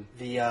 there's some...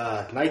 The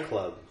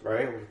nightclub,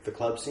 right? The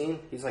club scene?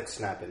 He's like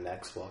snapping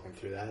necks walking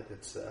through that.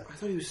 It's I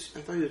thought he was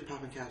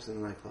popping caps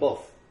in the nightclub.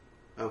 Both.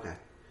 Okay.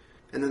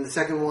 And then the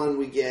second one,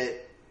 we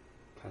get...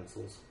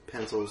 Pencils.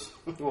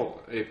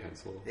 Well, a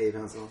pencil. A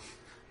pencil.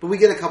 But we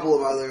get a couple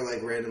of other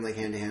like random like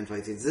hand-to-hand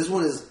fight scenes. This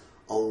one is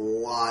a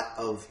lot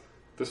of...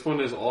 This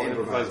one is all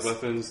improvised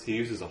weapons. He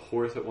uses a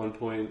horse at one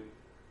point.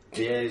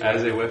 Yeah,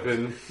 as a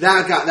weapon.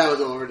 That was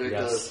a little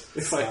ridiculous.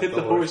 Yes. If I hit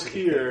the horse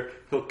here,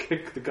 he'll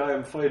kick the guy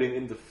I'm fighting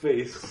in the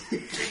face.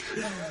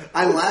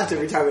 I laughed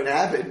every time it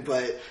happened,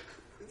 but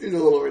it's a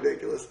little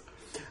ridiculous.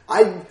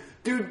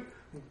 Dude,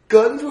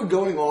 guns were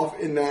going off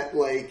in that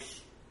like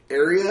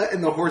area,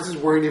 and the horses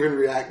weren't even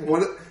reacting.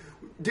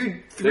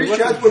 Three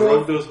shots went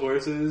off. Those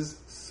horses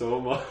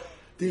so much.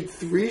 Dude,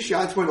 3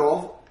 shots went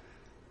off.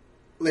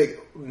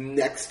 Like,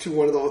 next to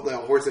one of the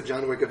horse that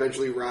John Wick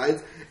eventually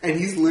rides, and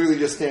he's literally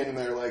just standing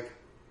there like,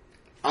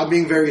 I'm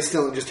being very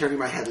still and just turning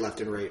my head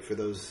left and right for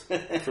those.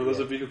 For those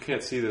of you who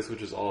can't see this,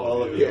 which is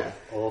all of you. Yeah.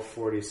 All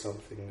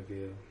 40-something of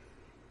you.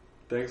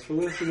 Thanks for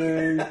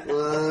listening.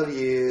 Love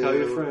you. Tell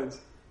your friends.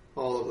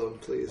 All of them,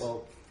 please.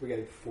 Well, we got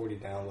 40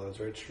 downloads,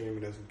 right?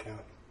 Streaming doesn't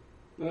count.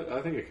 I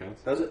think it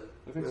counts. Does it?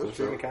 I think so.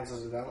 Streaming counts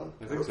as a download?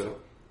 I think so.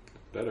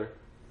 Better.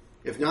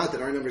 If not,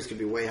 then our numbers could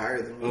be way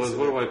higher than what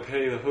do I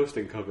pay the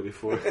hosting company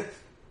for?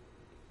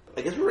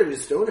 I guess we're ready to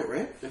stone it,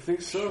 right? I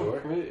think so. Sure.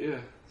 Right?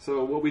 Yeah.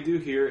 So what we do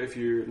here, if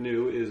you're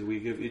new, is we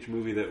give each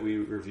movie that we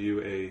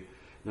review a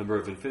number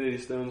of Infinity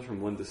Stones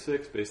from 1 to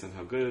 6 based on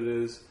how good it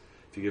is.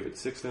 If you give it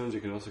 6 stones, you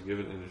can also give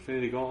it an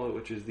Infinity Gauntlet,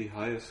 which is the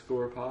highest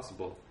score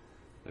possible.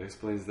 That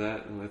explains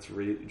that, and let's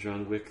rate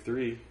John Wick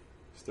 3,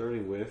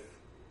 starting with,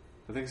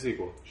 I think,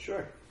 sequel.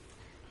 Sure.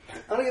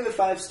 I'm going to give it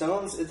 5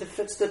 stones. It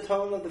fits the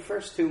tone of the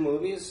first 2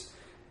 movies.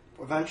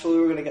 Eventually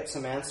we're going to get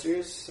some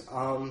answers.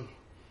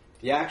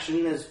 The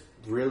action is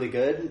really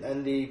good,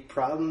 and the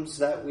problems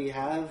that we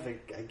have,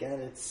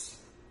 again, it's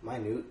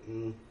minute,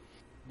 and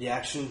the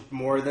action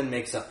more than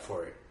makes up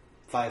for it.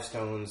 5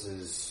 stones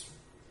is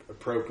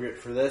appropriate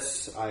for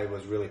this. I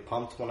was really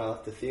pumped when I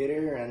left the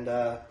theater, and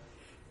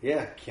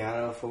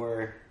Keanu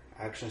for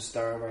action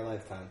star of our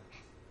lifetime.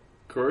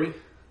 Corey?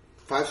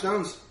 5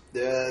 stones.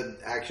 The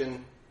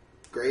action,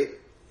 great.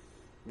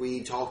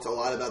 We talked a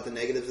lot about the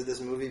negatives of this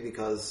movie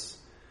because,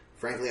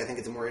 frankly, I think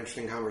it's a more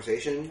interesting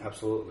conversation.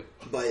 Absolutely.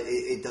 But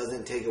it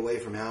doesn't take away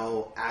from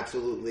how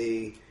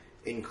absolutely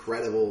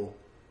incredible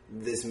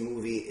this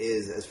movie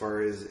is as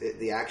far as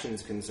the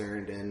action's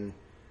concerned, and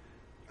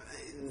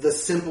the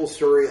simple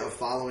story of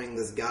following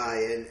this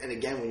guy. And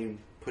again, when you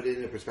put it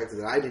into perspective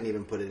that I didn't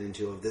even put it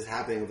into, of this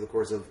happening over the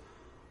course of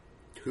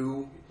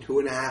two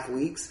and a half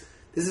weeks,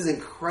 This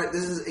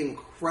is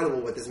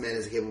incredible what this man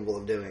is capable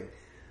of doing.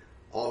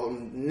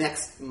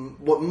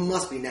 What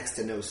must be next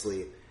to no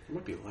sleep. It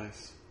might be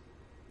less.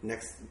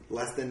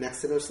 Less than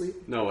next to no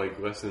sleep? No, like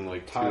less than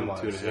like two and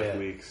a half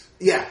weeks.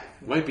 Yeah.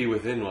 Might be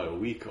within like a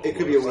week almost. It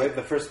could be a week. Like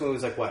the first movie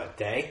was like, what, a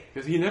day?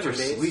 Because he never 2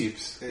 days?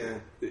 sleeps. Yeah.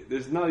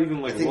 There's not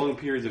even like long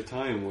periods of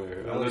time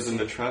where, other than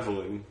the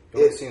traveling. You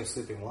only see him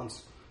sleeping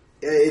once.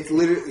 It's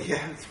literally,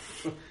 yeah.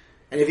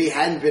 And if he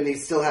hadn't been, he'd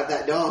still have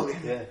that dog.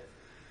 Yeah.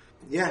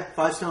 Yeah,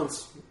 5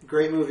 Stones.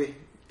 Great movie.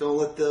 Don't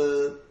let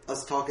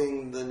us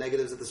talking the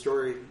negatives of the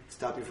story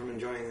stop you from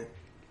enjoying it.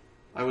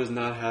 I was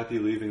not happy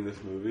leaving this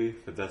movie,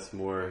 but that's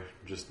more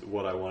just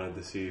what I wanted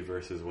to see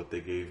versus what they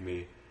gave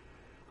me.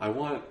 I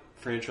want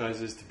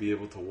franchises to be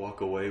able to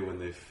walk away when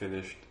they've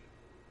finished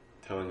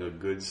telling a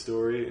good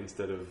story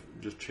instead of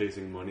just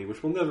chasing money,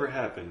 which will never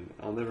happen.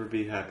 I'll never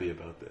be happy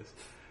about this.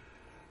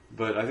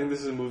 But I think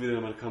this is a movie that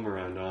I'm going to come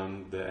around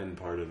on, the end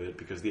part of it,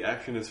 because the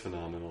action is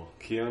phenomenal.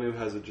 Keanu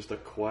has just a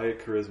quiet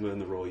charisma in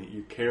the role.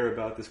 You care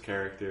about this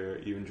character.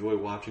 You enjoy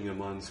watching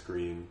him on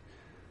screen.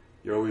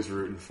 You're always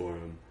rooting for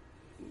him.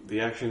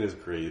 The action is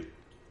great.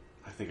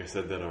 I think I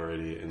said that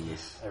already in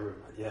this.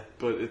 Yeah.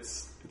 But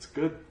it's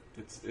good.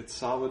 It's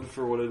solid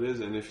for what it is,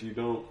 and if you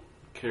don't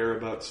care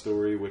about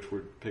story, which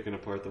we're picking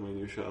apart the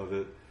minutia of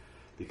it,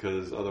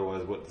 because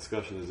otherwise what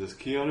discussion is this?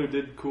 Keanu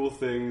did cool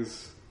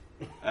things.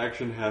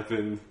 Action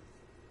happened.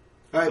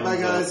 Alright, bye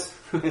guys.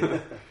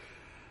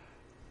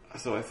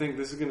 So I think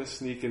this is going to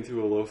sneak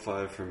into a low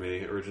 5 for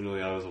me.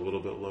 Originally I was a little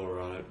bit lower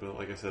on it, but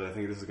like I said, I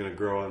think this is going to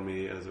grow on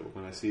me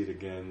when I see it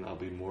again, I'll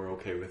be more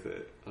okay with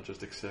it. I'll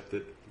just accept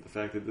it. The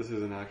fact that this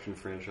is an action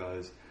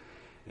franchise,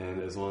 and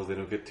as long as they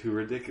don't get too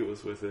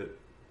ridiculous with it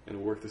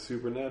and work the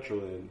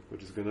supernatural in,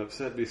 which is going to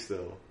upset me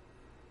still,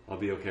 I'll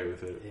be okay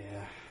with it.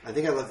 Yeah. I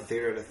think I left the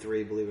theater at a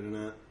 3, believe it or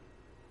not.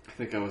 I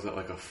think I was at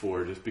like a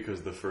 4 just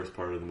because the first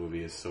part of the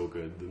movie is so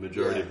good. The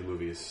majority of the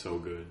movie is so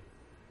good.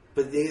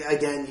 But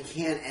again, you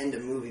can't end a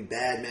movie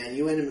bad, man.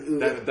 You end a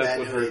movie on a bad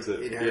note, hurts it.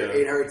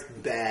 It hurts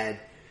bad.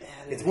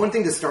 It's one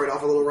thing to start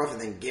off a little rough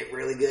and then get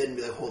really good and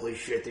be like, holy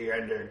shit, the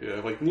ending. Yeah,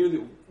 like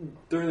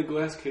during the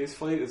glass case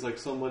fight, it's like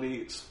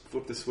somebody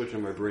flipped a switch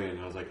in my brain.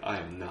 I was like, I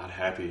am not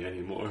happy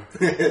anymore.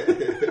 I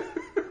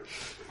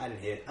didn't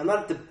hate it. I'm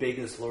not the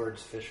biggest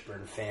Lawrence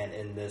Fishburne fan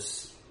in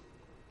this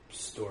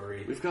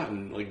story. We've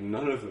gotten like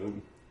none of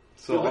them.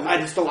 So I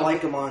just don't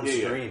like him on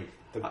screen.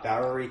 The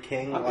Bowery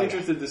King. I'm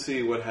interested to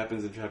see what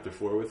happens in Chapter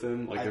 4 with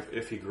him. Like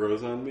if he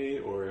grows on me,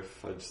 or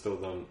if I still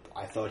don't.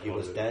 I thought he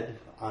was dead.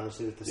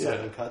 Honestly, with the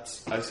 7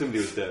 cuts. I assumed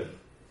he was dead.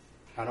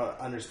 I don't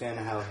understand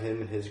how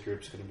him and his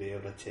group's going to be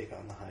able to take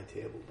on the High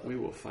Table. But we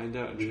will find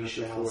out in we Chapter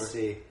shall 4.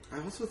 see.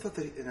 I also thought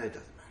that... and it doesn't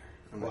matter.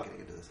 I'm not getting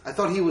into this. I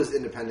thought he was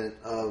independent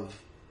of...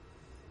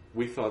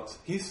 We thought...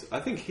 I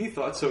think he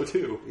thought so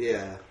too.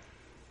 Yeah.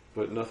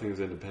 But nothing is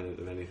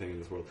independent of anything in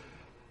this world.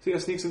 So yeah,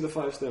 sneaks into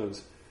 5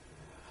 Stones.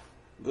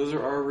 Those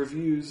are our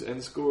reviews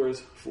and scores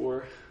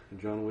for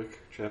John Wick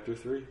Chapter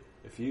 3.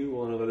 If you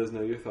want to let us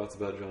know your thoughts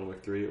about John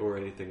Wick 3 or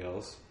anything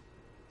else,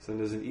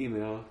 send us an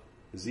email,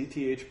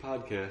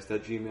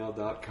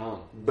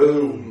 zthpodcast@gmail.com.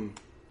 Boom.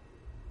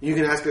 You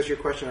can ask us your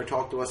question or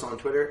talk to us on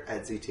Twitter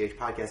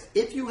 @ZTHPodcast.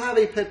 If you have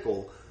a pit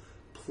bull,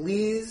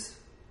 please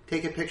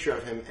take a picture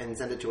of him and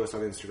send it to us on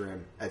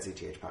Instagram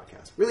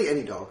 @ZTHPodcast. Really,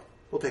 any dog.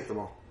 We'll take them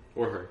all.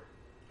 Or her.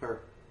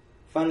 Her.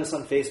 Find us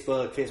on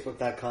Facebook,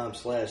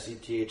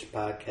 facebook.com/ZTH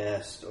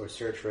Podcast, or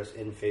search for us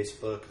in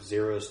Facebook,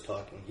 Zeros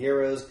Talking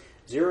Heroes.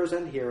 Zeros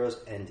and Heroes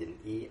end in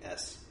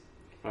ES.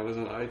 Find us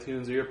on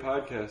iTunes or your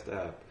podcast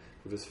app.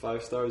 Give us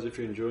 5 stars if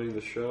you're enjoying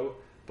the show.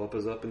 Bump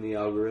us up in the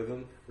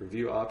algorithm.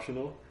 Review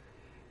optional.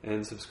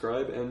 And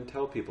subscribe and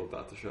tell people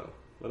about the show.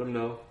 Let them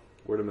know.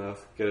 Word of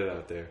mouth. Get it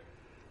out there.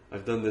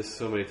 I've done this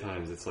so many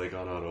times, it's like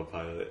on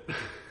autopilot.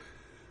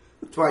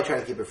 That's why I try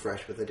to keep it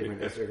fresh with a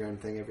different Instagram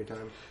thing every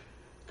time.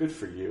 Good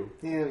for you.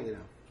 Yeah, you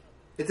know.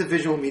 It's a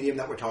visual medium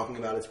that we're talking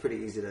about. It's pretty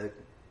easy to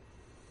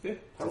feed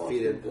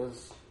it.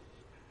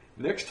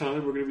 Next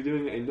time, we're going to be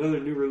doing another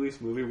new release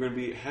movie. We're going to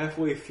be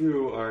halfway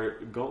through our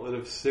gauntlet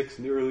of 6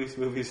 new release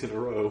movies in a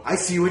row. I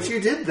see what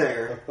you did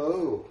there.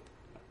 Oh.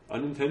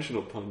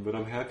 Unintentional pun, but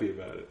I'm happy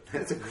about it.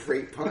 That's a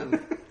great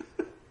pun.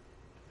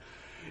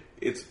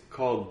 It's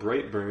called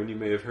Brightburn. You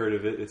may have heard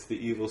of it. It's the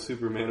evil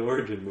Superman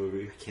origin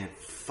movie. I can't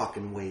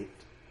fucking wait.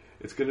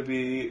 It's going to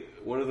be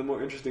one of the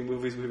more interesting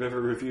movies we've ever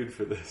reviewed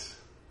for this.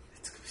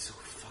 It's going to be so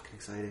fucking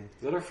exciting.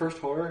 Is that our first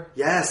horror?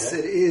 Yes,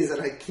 it is,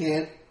 and I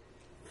can't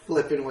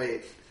flip and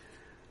wait.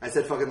 I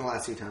said fucking the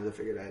last 2 times. I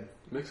figured I'd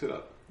mix it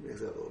up.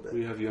 Mix it up a little bit.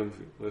 We have young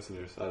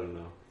listeners. I don't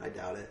know. I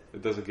doubt it.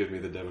 It doesn't give me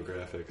the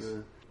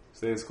demographics.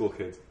 Stay in school,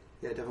 kids.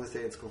 Yeah, definitely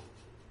stay in school.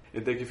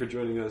 And thank you for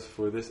joining us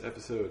for this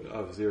episode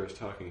of Zeros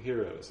Talking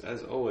Heroes.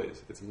 As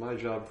always, it's my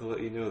job to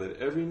let you know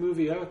that every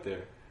movie out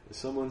there is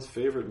someone's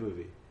favorite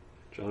movie.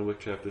 John Wick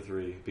Chapter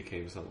 3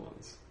 became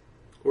someone's.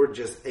 Or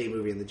just a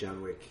movie in the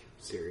John Wick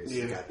series.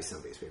 Yeah. It's got to be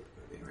somebody's favorite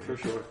movie, right? For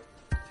sure.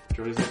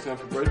 Join us next time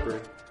for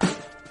Brightburn.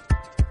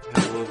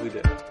 Have a lovely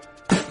day.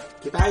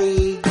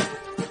 Goodbye.